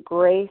 and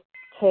Grace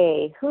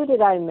K. Who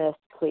did I miss,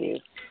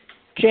 please?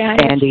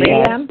 Sandy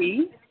S.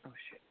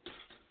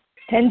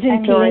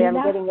 Tenzin Sorry,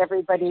 I'm getting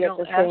everybody at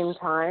the same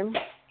time.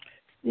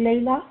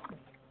 Layla.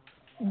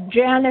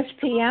 Janice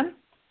PM.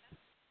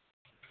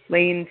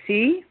 Lane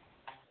C.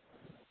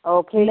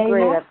 Okay, Leila?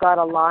 great. I've got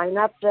a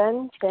lineup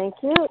then. Thank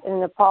you.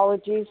 And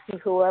apologies to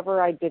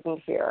whoever I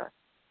didn't hear.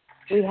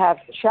 We have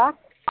Chuck,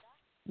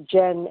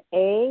 Jen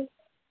A.,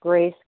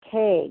 Grace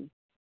K.,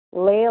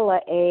 Layla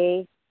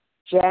A.,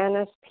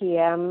 Janice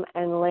PM,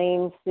 and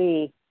Lane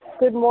C.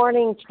 Good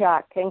morning,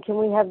 Chuck. And can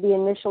we have the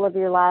initial of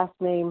your last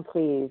name,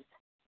 please?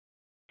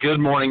 Good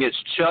morning. It's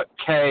Chuck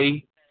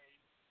K.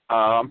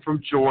 I'm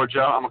from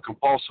Georgia. I'm a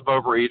compulsive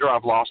overeater.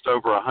 I've lost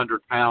over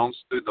 100 pounds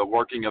through the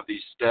working of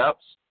these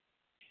steps.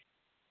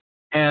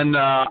 And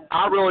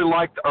I really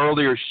liked the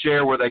earlier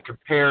share where they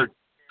compared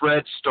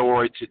Fred's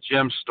story to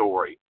Jim's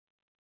story.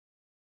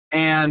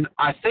 And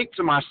I think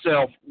to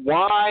myself,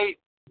 why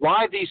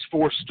these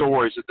 4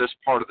 stories at this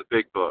part of the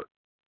big book?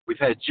 We've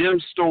had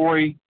Jim's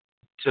story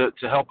to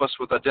help us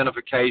with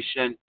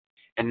identification,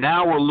 and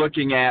now we're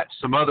looking at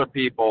some other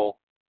people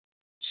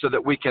so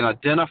that we can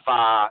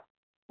identify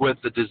with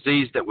the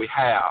disease that we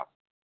have.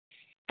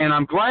 And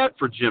I'm glad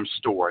for Jim's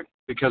story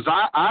because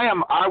I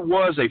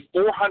was a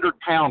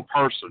 400-pound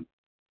person,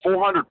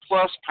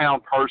 400-plus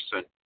pound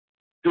person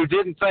who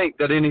didn't think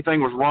that anything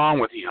was wrong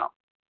with him.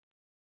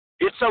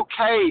 It's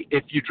okay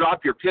if you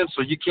drop your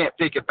pencil, you can't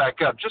pick it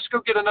back up. Just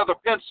go get another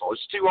pencil.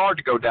 It's too hard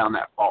to go down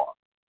that far.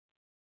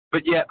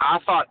 But yet I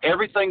thought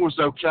everything was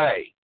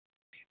okay.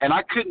 And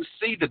I couldn't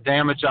see the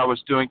damage I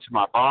was doing to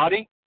my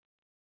body.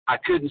 I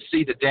couldn't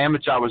see the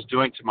damage I was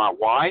doing to my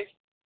wife.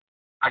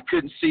 I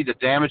couldn't see the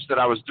damage that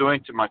I was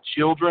doing to my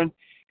children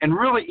and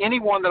really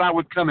anyone that I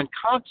would come in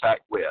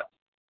contact with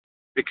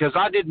because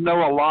I didn't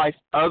know a life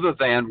other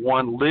than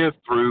one lived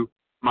through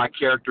my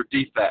character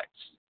defects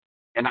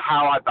and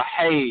how I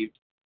behaved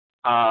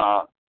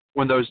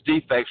when those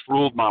defects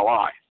ruled my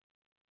life.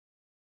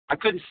 I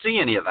couldn't see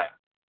any of that.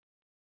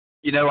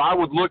 You know, I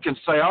would look and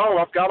say, oh,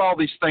 I've got all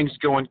these things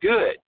going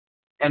good.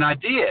 And I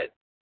did.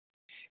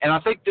 And I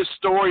think this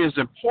story is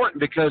important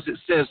because it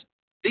says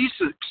these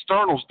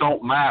externals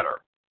don't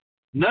matter.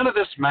 None of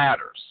this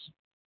matters.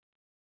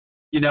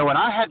 You know, and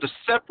I had to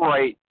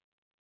separate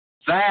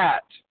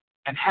that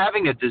and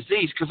having a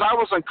disease because I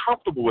was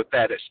uncomfortable with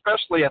that,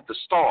 especially at the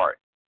start.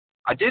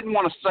 I didn't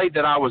want to say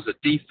that I was a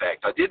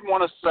defect. I didn't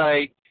want to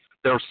say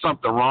there was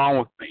something wrong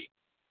with me.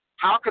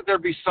 How could there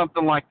be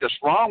something like this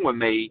wrong with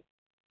me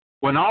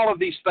when all of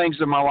these things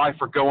in my life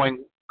are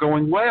going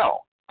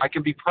well? I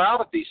can be proud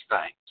of these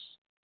things.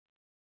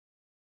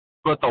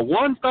 But the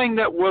one thing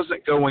that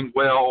wasn't going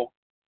well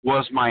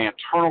was my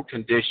internal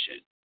condition.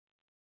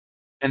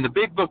 And the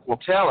big book will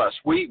tell us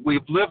we've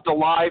lived a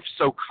life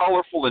so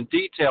colorful and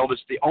detailed,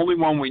 it's the only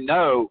one we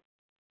know.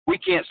 We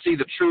can't see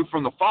the true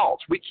from the false.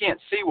 We can't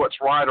see what's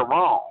right or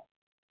wrong.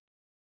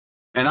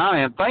 And I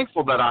am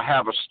thankful that I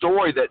have a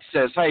story that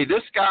says, hey,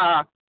 this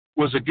guy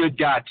was a good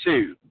guy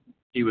too.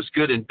 He was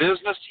good in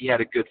business. He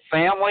had a good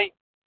family.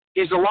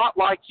 He's a lot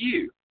like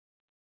you.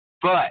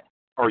 But,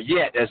 or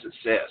yet, as it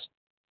says,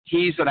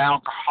 he's an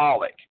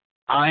alcoholic.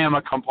 I am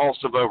a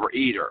compulsive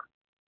overeater.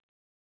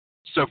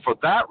 So for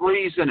that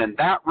reason and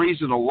that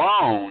reason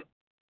alone,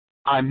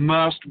 I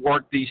must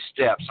work these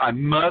steps. I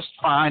must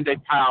find a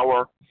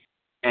power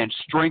and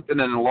strengthen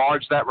and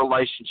enlarge that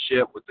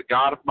relationship with the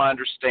God of my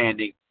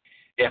understanding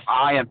if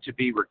I am to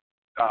be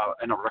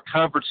in a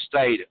recovered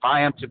state, if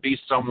I am to be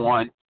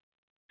someone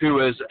who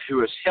is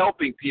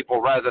helping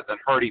people rather than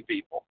hurting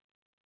people.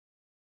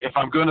 If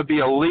I'm going to be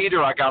a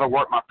leader, I got to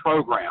work my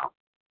program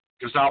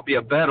because I'll be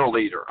a better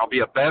leader. I'll be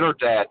a better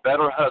dad,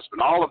 better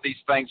husband. All of these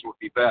things will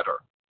be better.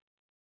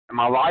 And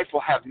my life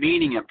will have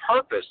meaning and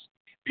purpose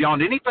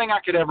beyond anything I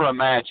could ever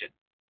imagine.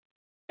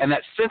 And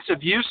that sense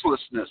of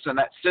uselessness and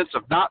that sense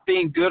of not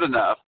being good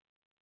enough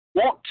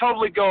won't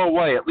totally go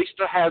away. At least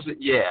it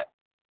hasn't yet.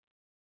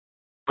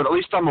 But at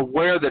least I'm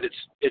aware that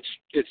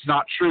it's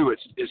not true.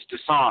 It's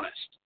dishonest.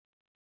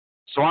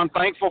 So I'm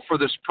thankful for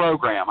this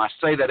program. I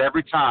say that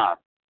every time.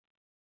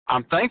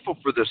 I'm thankful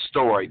for this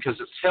story because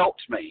it's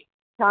helped me.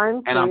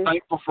 And I'm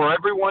thankful for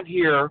everyone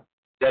here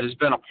that has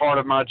been a part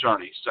of my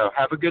journey. So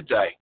have a good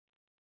day.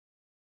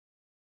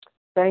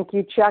 Thank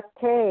you, Chuck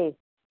K.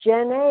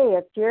 Jen A.,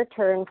 it's your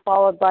turn,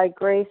 followed by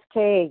Grace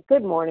K.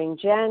 Good morning,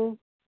 Jen.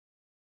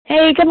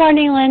 Hey, good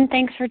morning, Lynn.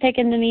 Thanks for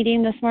taking the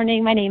meeting this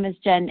morning. My name is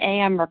Jen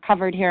A. I'm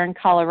recovered here in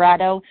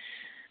Colorado.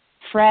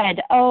 Fred,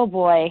 oh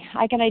boy,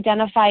 I can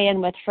identify in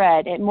with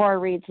Fred. It more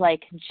reads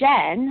like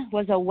Jen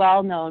was a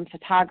well-known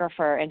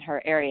photographer in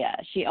her area.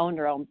 She owned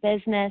her own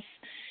business.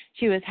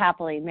 She was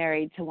happily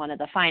married to one of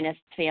the finest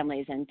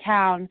families in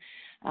town.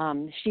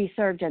 She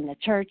served in the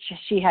church.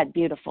 She had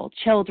beautiful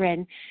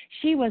children.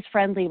 She was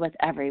friendly with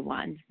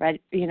everyone, right?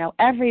 You know,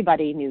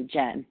 everybody knew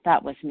Jen.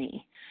 That was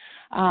me.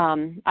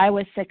 I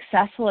was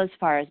successful as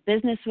far as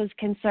business was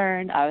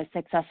concerned. I was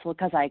successful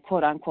because I,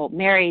 quote unquote,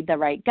 married the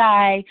right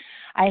guy.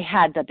 I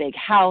had the big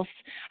house.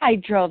 I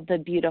drove the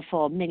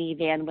beautiful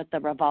minivan with the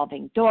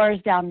revolving doors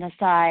down the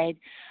side.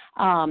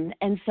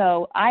 And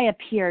so I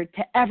appeared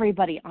to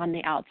everybody on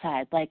the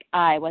outside like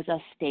I was a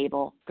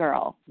stable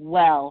girl,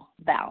 well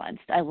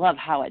balanced. I love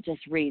how it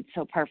just reads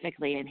so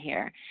perfectly in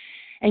here.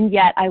 And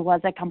yet I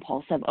was a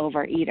compulsive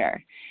overeater,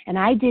 and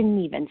I didn't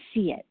even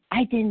see it.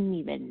 I didn't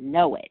even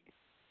know it.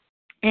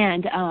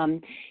 And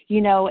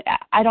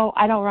I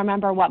don't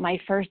remember what my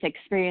first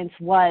experience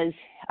was,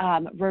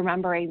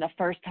 remembering the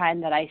first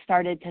time that I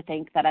started to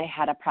think that I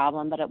had a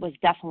problem, but it was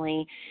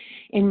definitely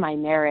in my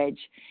marriage.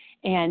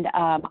 And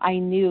I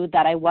knew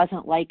that I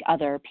wasn't like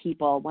other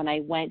people when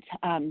I went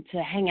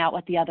to hang out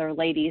with the other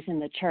ladies in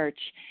the church,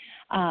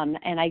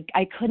 and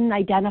I couldn't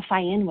identify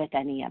in with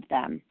any of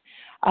them.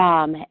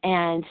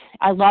 And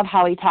I love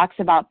how he talks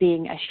about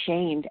being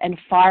ashamed and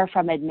far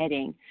from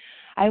admitting.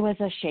 I was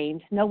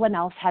ashamed. No one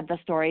else had the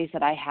stories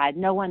that I had.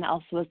 No one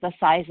else was the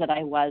size that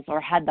I was or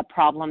had the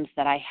problems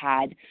that I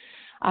had.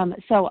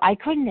 So I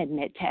couldn't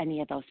admit to any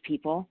of those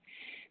people.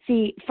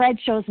 See, Fred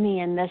shows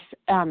me in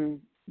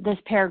this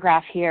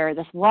paragraph here,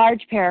 this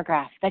large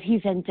paragraph, that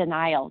he's in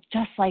denial,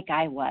 just like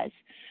I was,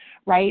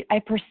 right? I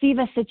perceive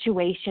a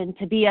situation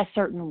to be a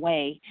certain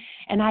way,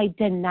 and I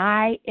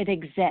deny it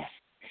exists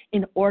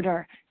in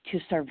order to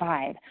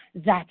survive.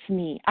 That's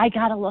me. I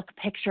got to look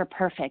picture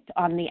perfect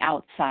on the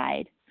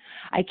outside.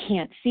 I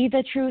can't see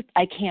the truth.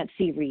 I can't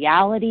see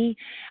reality,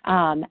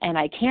 and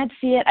I can't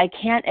see it. I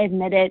can't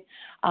admit it.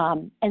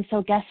 And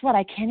so guess what?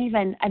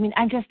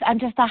 I'm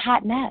just a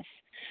hot mess.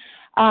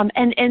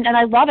 And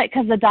I love it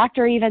because the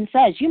doctor even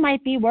says, you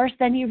might be worse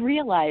than you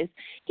realize.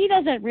 He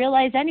doesn't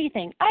realize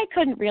anything. I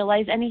couldn't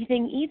realize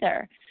anything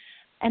either.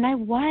 And I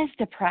was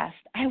depressed.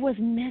 I was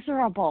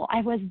miserable. I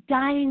was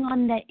dying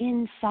on the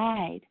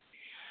inside.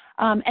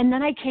 And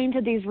then I came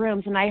to these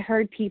rooms and I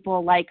heard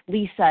people like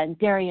Lisa and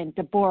Darian,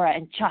 Deborah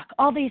and Chuck,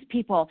 all these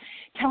people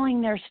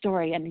telling their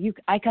story, and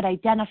I could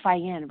identify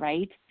in,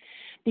 right?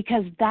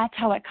 Because that's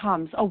how it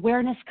comes.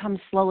 Awareness comes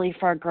slowly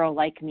for a girl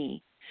like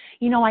me.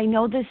 I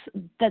know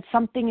that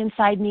something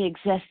inside me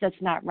exists that's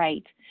not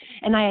right,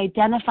 and I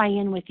identify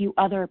in with you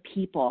other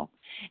people,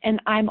 and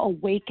I'm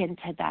awakened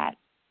to that.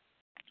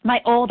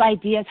 My old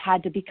ideas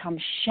had to become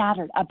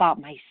shattered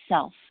about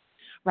myself.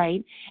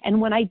 Right?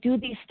 And when I do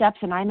these steps,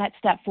 and I'm at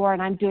step 4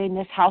 and I'm doing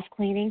this house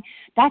cleaning,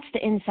 that's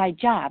the inside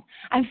job.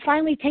 I'm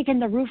finally taking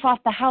the roof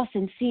off the house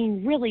and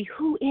seeing really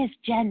who is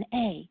Jen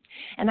A.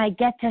 And I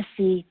get to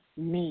see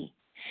me.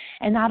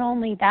 And not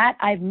only that,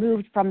 I've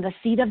moved from the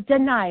seat of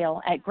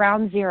denial at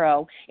ground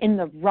zero in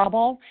the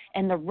rubble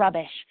and the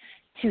rubbish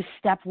to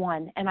step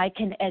 1. And I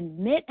can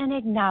admit and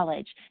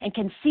acknowledge and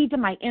concede to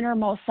my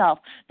innermost self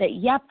that,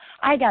 yep,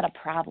 I got a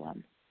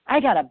problem. I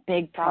got a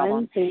big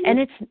problem.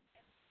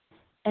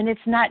 And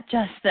it's not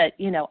just that,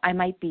 I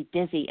might be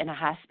dizzy in a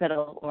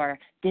hospital or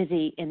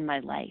dizzy in my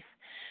life.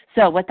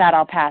 So with that,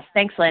 I'll pass.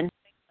 Thanks, Lynn.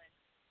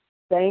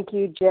 Thank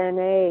you, Jen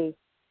A.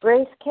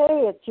 Grace K.,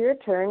 it's your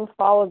turn,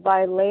 followed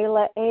by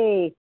Layla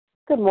A.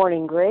 Good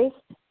morning, Grace.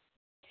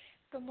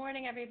 Good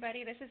morning,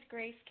 everybody. This is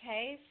Grace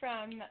K.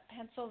 from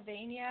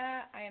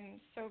Pennsylvania. I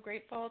am so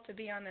grateful to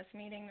be on this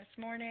meeting this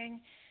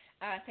morning.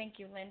 Thank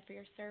you, Lynn, for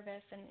your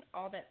service and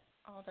all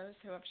those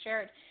who have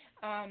shared.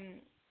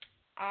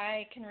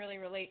 I can really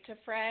relate to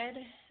Fred.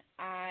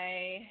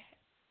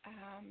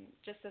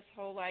 Just this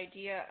whole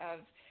idea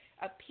of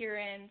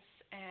appearance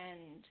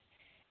and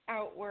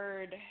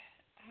outward,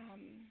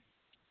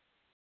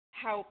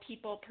 how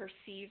people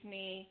perceive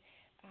me.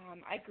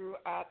 I grew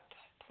up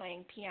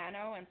playing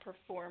piano and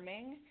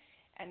performing,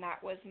 and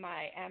that was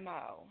my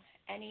MO.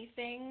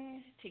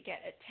 Anything to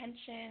get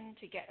attention,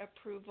 to get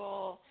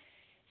approval,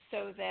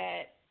 so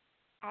that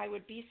I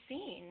would be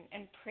seen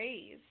and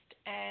praised.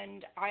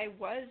 And I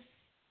was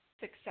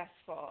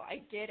successful.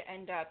 I did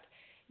end up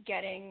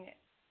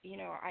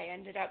I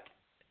ended up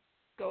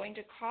going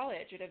to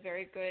college at a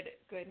very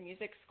good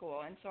music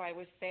school, and so I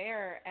was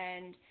there,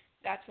 and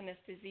that's when this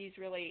disease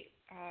really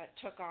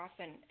took off,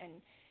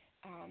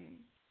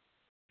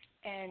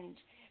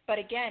 but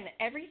again,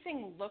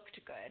 everything looked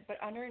good,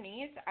 but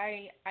underneath,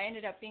 I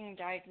ended up being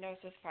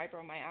diagnosed with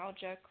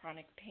fibromyalgia,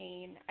 chronic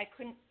pain. I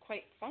couldn't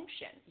quite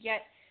function,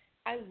 yet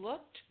I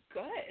looked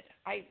good.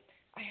 I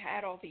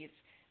had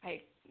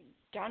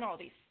done all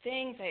these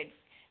things. I had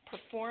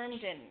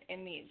performed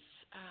in these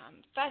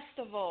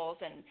festivals,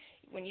 and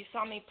when you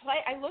saw me play,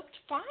 I looked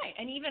fine.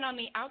 And even on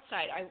the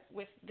outside,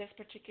 with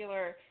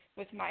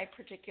my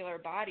particular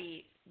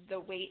body, the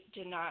weight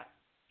did not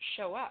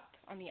show up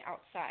on the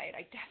outside.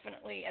 I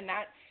definitely, and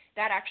that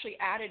actually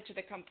added to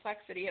the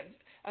complexity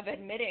of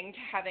admitting to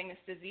having this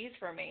disease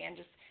for me, and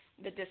just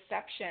the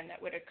deception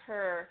that would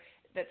occur.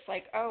 That's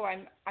like, oh,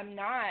 I'm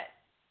not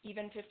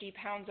even 50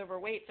 pounds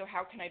overweight, so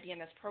how can I be in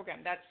this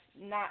program? That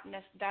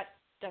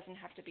doesn't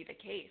have to be the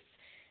case.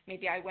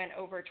 Maybe I went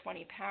over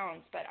 20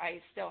 pounds, but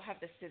I still have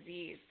this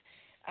disease.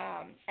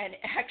 And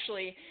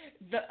actually,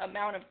 the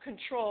amount of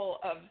control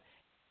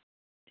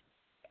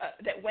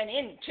that went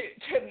into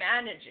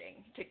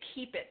managing to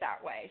keep it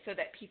that way so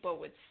that people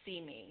would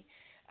see me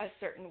a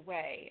certain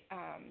way.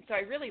 So I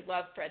really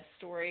love Fred's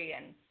story,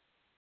 and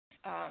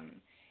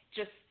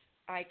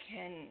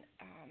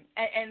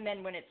and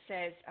then when it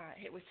says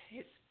it was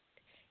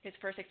his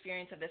first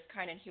experience of this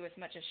kind, and he was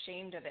much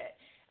ashamed of it.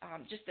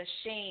 Just the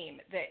shame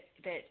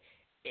that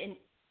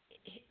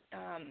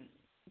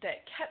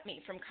kept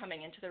me from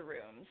coming into the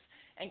rooms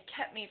and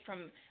kept me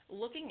from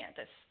looking at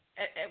this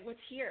at what's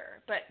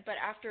here. But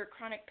after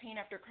chronic pain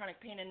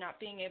and not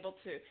being able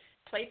to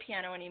play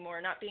piano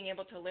anymore, not being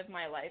able to live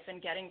my life,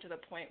 and getting to the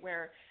point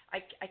where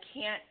I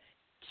can't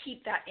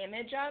keep that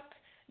image up,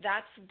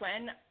 that's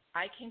when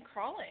I came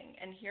crawling,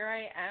 and here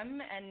I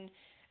am, and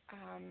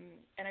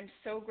I'm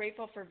so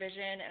grateful for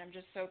Vision, and I'm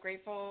just so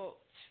grateful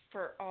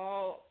for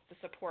all the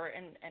support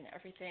and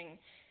everything,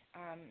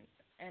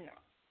 and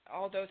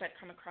all those I've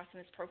come across in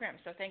this program.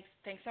 So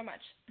thanks so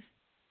much.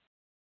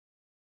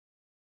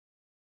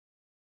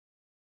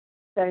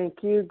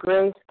 Thank you,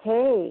 Grace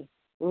K.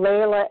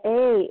 Layla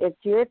A.,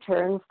 it's your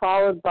turn,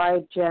 followed by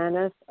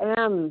Janice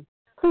M.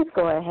 Please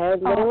go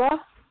ahead, Layla.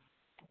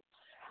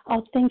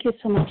 Oh, thank you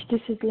so much.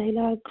 This is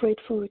Layla,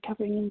 grateful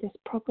recovering in this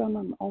program.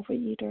 I'm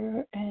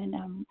overeater,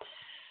 and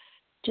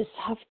just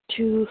have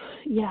to,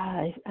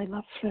 I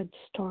love Fred's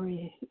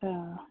story,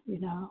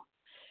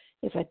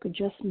 if I could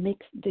just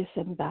mix this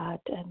and that,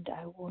 and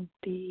I won't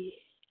be,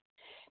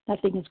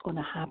 nothing is going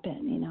to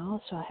happen,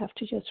 so I have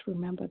to just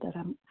remember that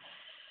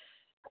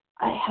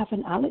I have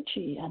an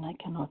allergy, and I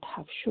cannot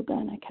have sugar,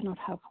 and I cannot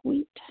have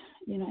wheat,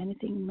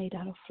 anything made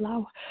out of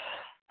flour.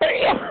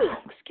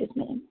 Excuse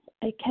me.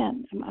 I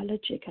can. I'm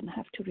allergic, and I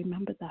have to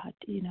remember that,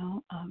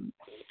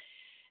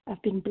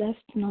 I've been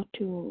blessed not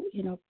to,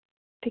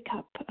 pick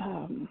up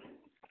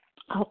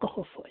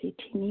alcohol for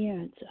 18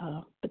 years,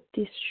 but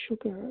this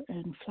sugar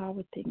and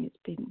flour thing has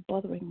been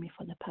bothering me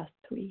for the past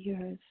 3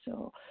 years,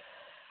 so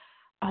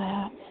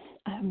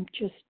I'm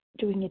just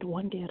doing it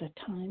one day at a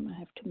time. I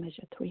have to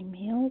measure 3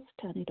 meals,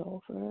 turn it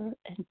over,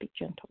 and be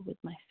gentle with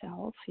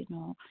myself,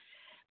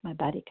 My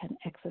body can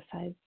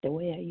exercise the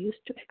way I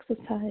used to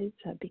exercise.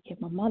 I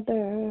became a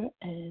mother,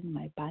 and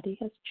my body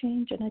has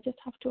changed, and I just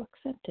have to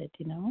accept it,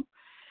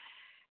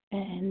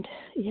 And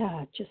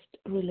just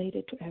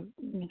related to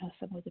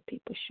some of the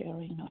people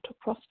sharing, not to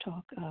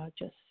crosstalk,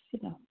 just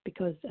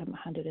because I'm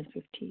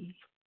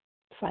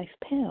 155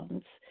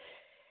 pounds,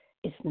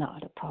 it's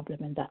not a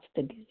problem, and that's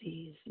the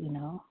disease,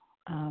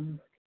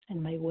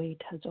 And my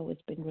weight has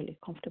always been really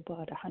comfortable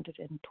at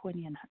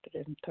 120 and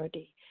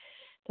 130.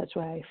 That's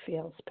why I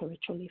feel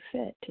spiritually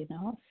fit,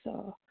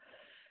 So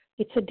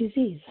it's a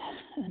disease,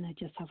 and I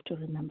just have to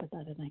remember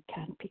that, and I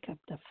can't pick up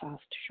the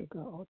fast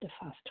sugar or the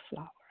fast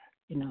flour,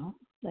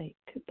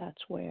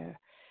 that's where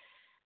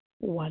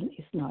 1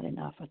 is not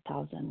enough,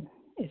 1,000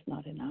 is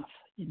not enough,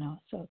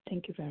 So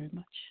thank you very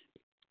much.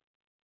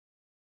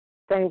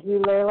 Thank you,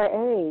 Layla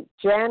A.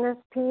 Janice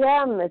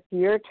PM, it's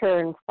your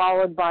turn,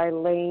 followed by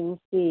Lane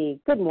C.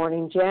 Good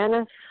morning,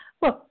 Janice.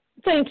 Well,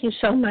 thank you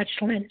so much,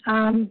 Lynn.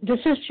 This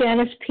is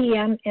Janice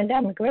PM, and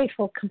I'm a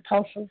grateful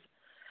compulsive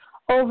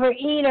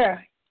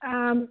overeater.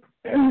 And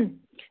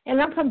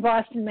I'm from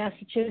Boston,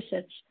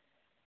 Massachusetts.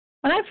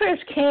 When I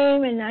first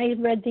came and I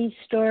read these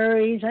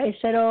stories, I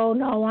said, oh,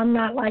 no, I'm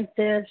not like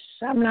this.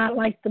 I'm not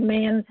like the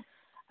man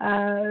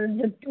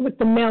with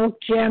the milk,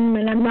 Jim,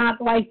 and I'm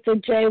not like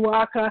the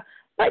jaywalker.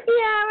 But,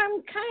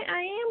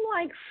 I am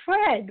like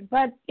Fred.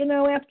 But,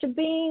 after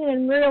being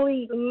and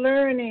really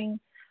learning,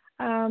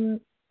 in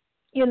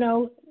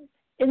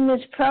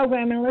this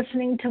program and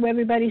listening to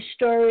everybody's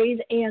stories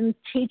and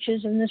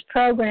teachers in this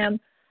program,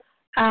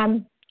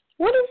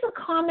 what is the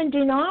common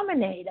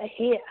denominator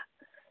here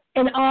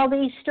in all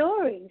these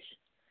stories?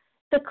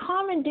 The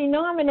common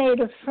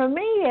denominator for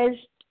me is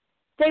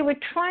they were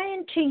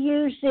trying to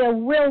use their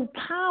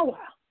willpower.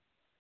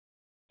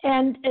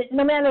 And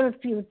no matter if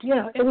it was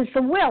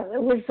the will.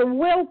 It was the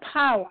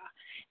willpower.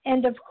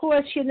 And, of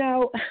course,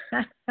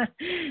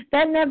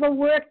 that never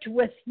worked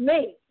with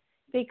me.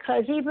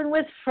 Because even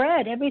with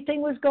Fred,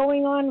 everything was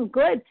going on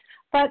good.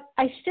 But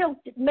I still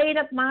made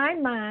up my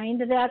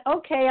mind that,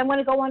 okay, I'm going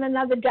to go on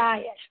another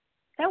diet.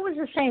 That was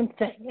the same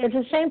thing. It's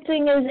the same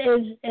thing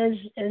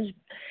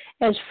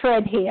as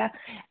Fred here.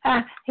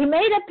 He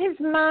made up his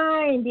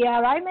mind.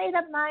 I made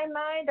up my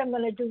mind. I'm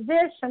going to do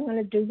this. I'm going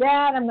to do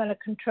that. I'm going to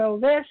control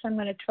this. I'm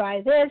going to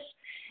try this.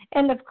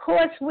 And, of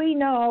course, we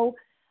know,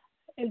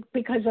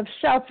 because of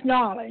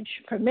self-knowledge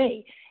for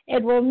me,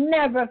 it will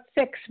never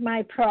fix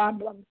my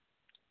problem.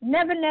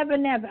 Never, never,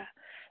 never.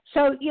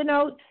 So,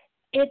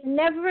 it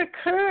never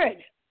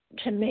occurred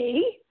to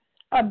me,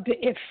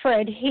 if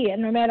Fred here,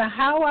 no matter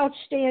how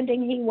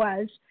outstanding he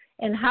was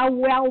and how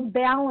well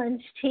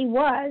balanced he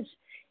was,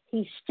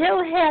 he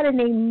still had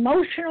an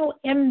emotional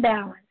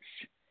imbalance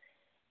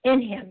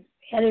in him,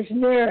 at his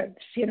nerves.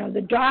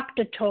 The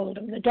doctor told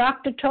him. The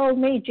doctor told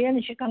me,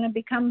 Janice, you're going to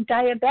become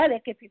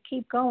diabetic if you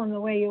keep going the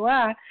way you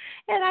are.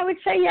 And I would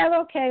say, yeah,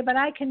 okay, but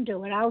I can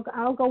do it.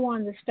 I'll go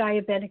on this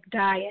diabetic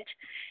diet.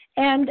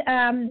 And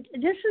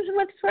this is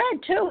with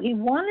Fred, too. He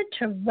wanted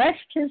to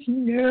rest his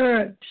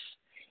nerves,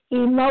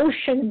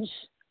 emotions,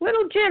 a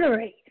little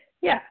jittery.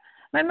 Yeah.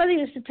 My mother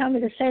used to tell me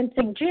the same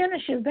thing.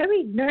 Janice, you're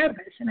very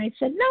nervous. And I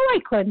said, no, I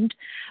couldn't.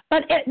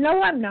 But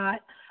no, I'm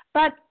not.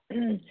 But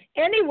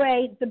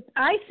anyway,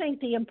 I think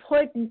the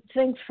important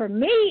thing for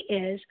me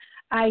is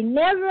I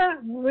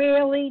never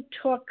really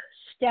took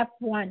step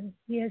 1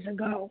 years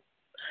ago.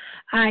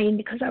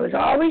 Because I was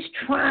always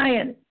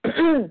trying.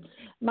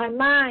 My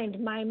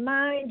mind,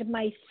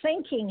 my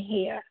thinking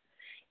here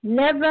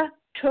never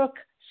took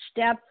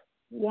step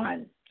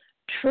one,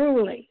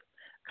 truly.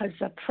 Because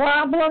the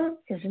problem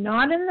is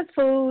not in the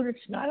food,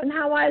 it's not in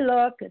how I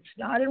look, it's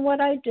not in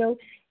what I do,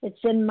 it's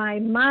in my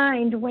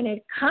mind when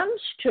it comes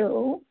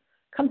to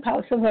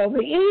compulsive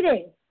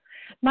overeating.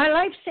 My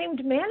life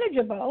seemed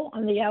manageable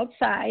on the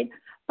outside,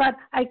 but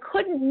I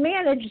couldn't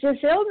manage this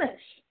illness.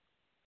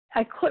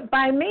 I could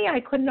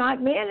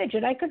not manage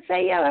it. I could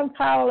say, yeah, I'm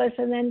powerless,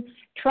 and then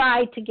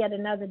try to get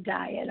another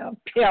diet or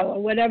pill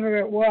or whatever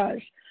it was.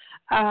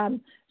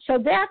 So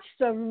that's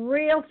the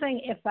real thing.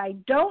 If I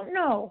don't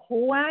know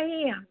who I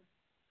am,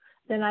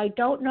 then I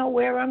don't know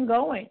where I'm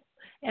going.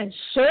 And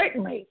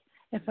certainly,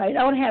 if I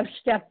don't have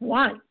step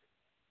one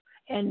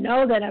and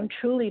know that I'm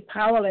truly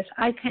powerless,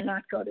 I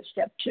cannot go to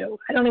step two.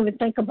 I don't even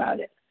think about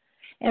it.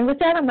 And with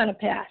that, I'm going to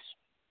pass.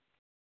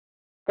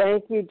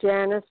 Thank you,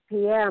 Janice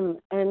PM.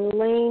 And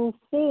Lane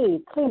C.,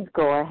 please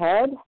go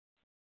ahead.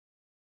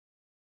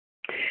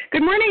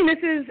 Good morning. This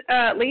is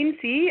Lane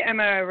C. I'm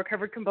a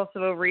recovered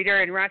compulsive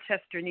overeater in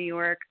Rochester, New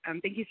York.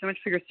 Thank you so much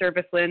for your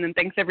service, Lynn, and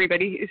thanks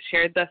everybody who's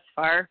shared thus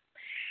far.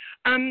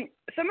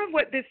 Some of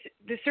what this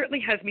certainly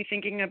has me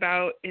thinking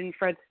about in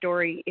Fred's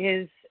story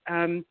is,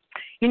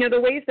 the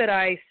ways that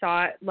I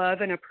sought love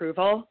and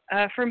approval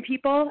from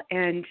people,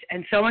 and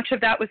so much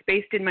of that was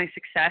based in my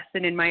success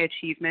and in my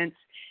achievements,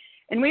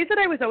 and ways that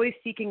I was always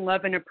seeking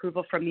love and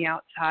approval from the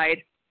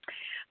outside.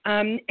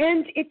 And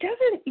it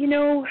doesn't,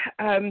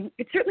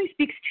 it certainly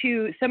speaks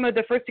to some of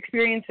the first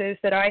experiences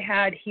that I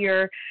had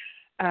here.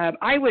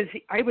 I was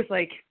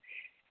like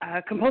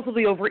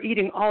compulsively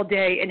overeating all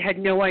day and had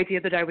no idea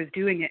that I was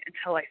doing it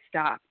until I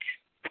stopped.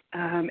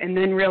 And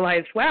then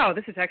realized, wow,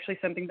 this is actually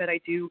something that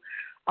I do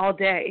all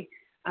day.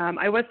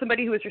 I was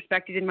somebody who was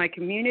respected in my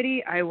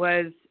community. I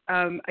was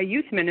a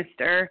youth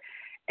minister.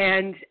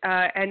 And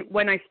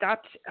when I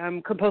stopped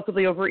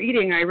compulsively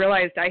overeating, I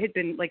realized I had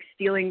been like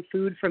stealing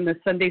food from the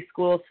Sunday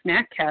school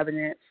snack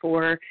cabinet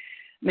for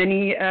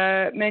many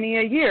a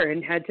year,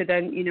 and had to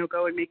then,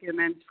 go and make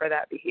amends for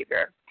that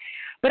behavior.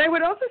 But I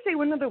would also say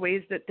one of the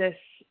ways that this,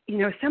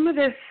 some of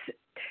this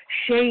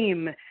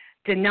shame,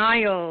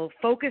 denial,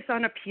 focus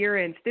on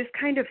appearance, this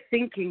kind of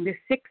thinking, this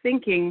sick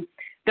thinking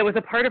that was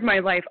a part of my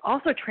life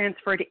also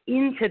transferred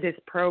into this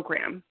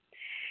program.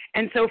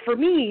 And so for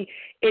me,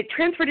 it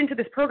transferred into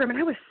this program, and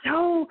I was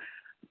so,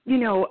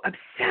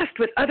 obsessed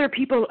with other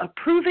people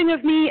approving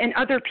of me and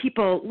other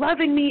people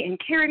loving me and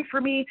caring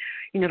for me.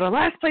 The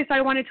last place I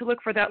wanted to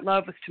look for that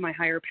love was to my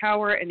higher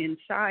power and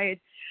inside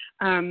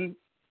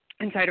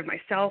of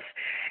myself.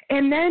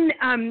 And then,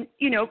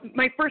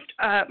 my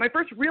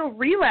first real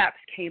relapse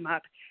came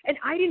up, and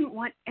I didn't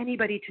want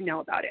anybody to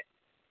know about it.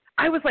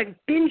 I was like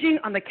binging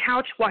on the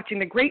couch watching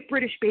the Great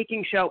British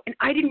Baking Show, and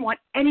I didn't want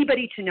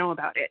anybody to know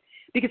about it,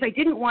 because I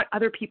didn't want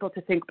other people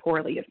to think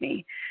poorly of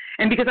me,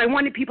 and because I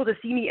wanted people to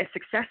see me as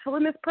successful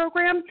in this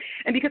program,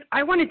 and because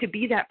I wanted to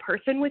be that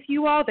person with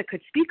you all that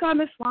could speak on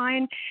this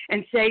line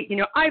and say,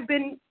 I've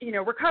been,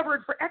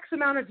 recovered for X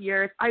amount of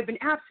years, I've been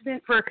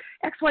abstinent for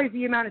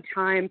XYZ amount of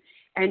time,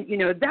 and,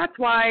 that's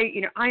why,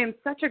 I am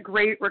such a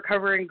great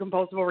recovered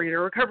compulsive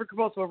overeater,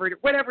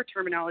 whatever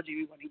terminology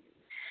we want to use.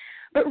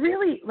 But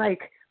really,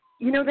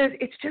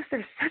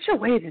 there's such a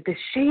way that this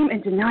shame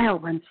and denial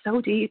runs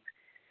so deep.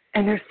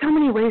 And there's so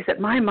many ways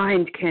that my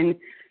mind can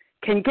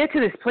get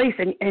to this place.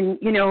 And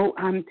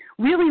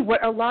really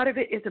what a lot of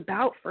it is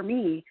about for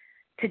me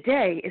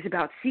today is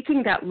about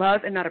seeking that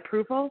love and that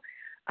approval,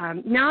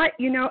 not,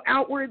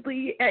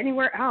 outwardly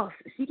anywhere else,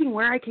 seeking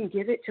where I can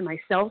give it to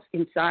myself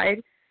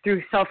inside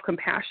through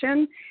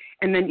self-compassion.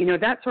 And then,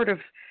 that sort of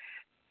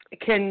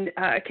can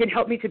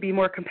help me to be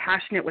more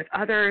compassionate with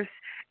others.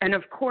 And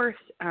of course,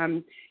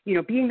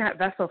 being that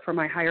vessel for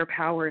my higher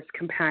power's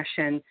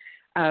compassion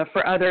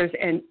for others,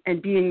 and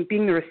being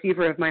the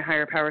receiver of my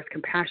higher power's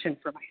compassion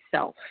for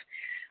myself.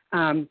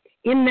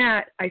 In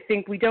that, I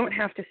think we don't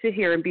have to sit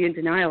here and be in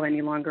denial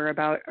any longer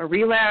about a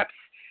relapse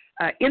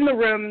in the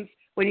rooms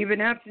when you've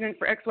been abstinent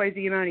for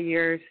XYZ amount of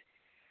years.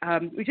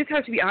 We just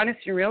have to be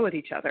honest and real with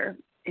each other.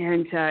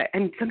 And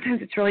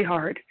sometimes it's really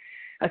hard.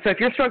 So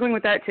if you're struggling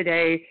with that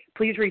today,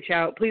 please reach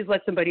out. Please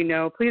let somebody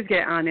know. Please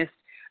get honest.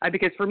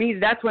 Because for me,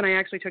 that's when I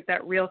actually took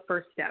that real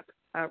first step,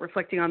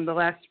 reflecting on the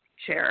last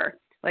share.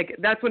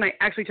 That's when I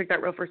actually took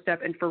that real first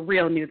step and for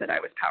real knew that I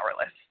was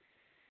powerless.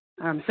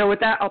 So with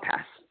that, I'll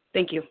pass.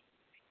 Thank you.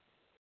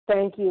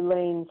 Thank you,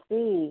 Lane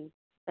C.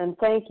 And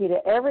thank you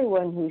to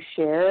everyone who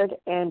shared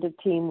and to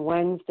Team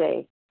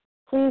Wednesday.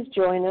 Please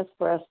join us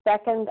for a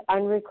second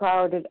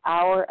unrecorded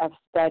hour of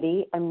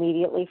study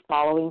immediately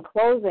following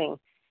closing.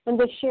 And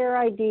the share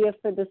idea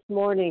for this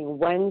morning,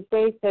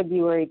 Wednesday,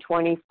 February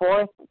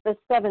 24th, the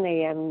 7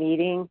 a.m.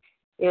 meeting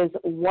is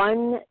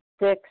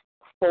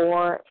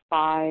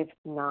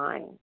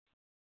 16459.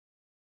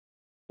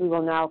 We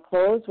will now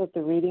close with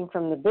the reading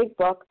from the Big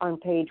Book on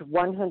page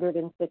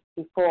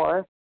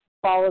 164,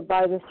 followed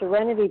by the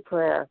Serenity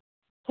Prayer.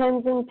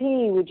 Tenzin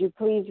P., would you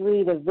please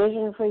read A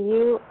Vision for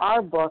You?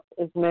 Our book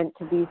is meant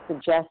to be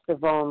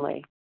suggestive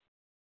only.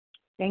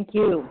 Thank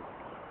you.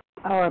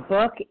 Our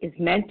book is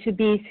meant to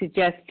be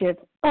suggestive.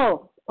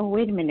 Oh, Oh,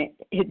 wait a minute.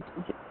 It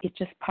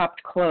just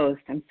popped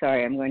closed. I'm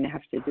sorry. I'm going to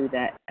have to do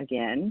that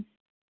again.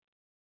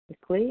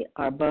 Quickly.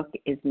 Our book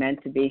is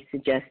meant to be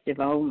suggestive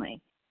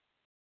only.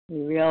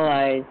 We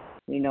realize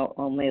we know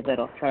only a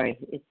little. Sorry.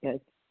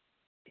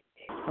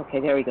 Okay,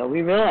 there we go.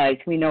 We realize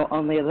we know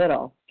only a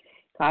little.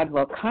 God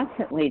will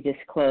constantly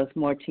disclose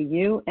more to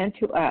you and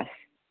to us.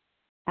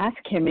 Ask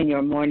him in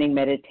your morning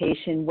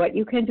meditation what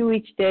you can do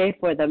each day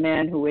for the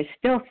man who is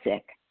still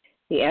sick.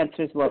 The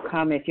answers will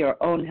come if your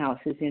own house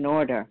is in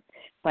order.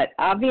 But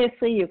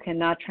obviously you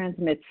cannot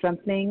transmit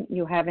something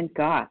you haven't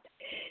got.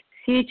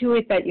 See to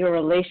it that your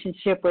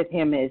relationship with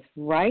him is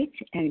right,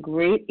 and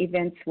great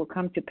events will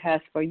come to pass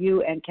for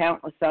you and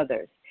countless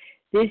others.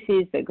 This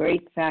is the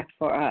great fact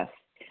for us.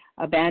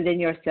 Abandon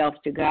yourself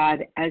to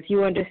God as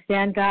you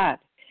understand God.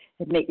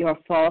 Admit your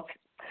faults.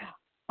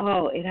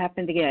 Oh, it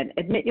happened again.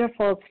 Admit your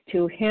faults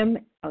to him.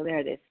 Oh, there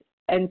it is.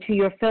 And to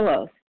your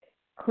fellows.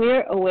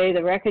 Clear away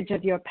the wreckage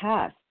of your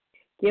past.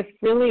 Give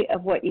freely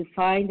of what you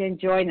find and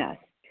join us.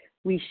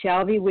 We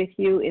shall be with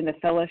you in the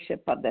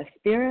fellowship of the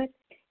Spirit,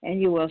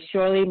 and you will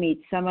surely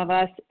meet some of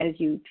us as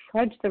you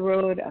trudge the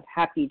road of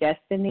happy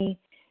destiny.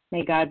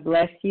 May God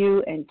bless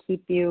you and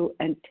keep you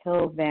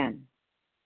until then.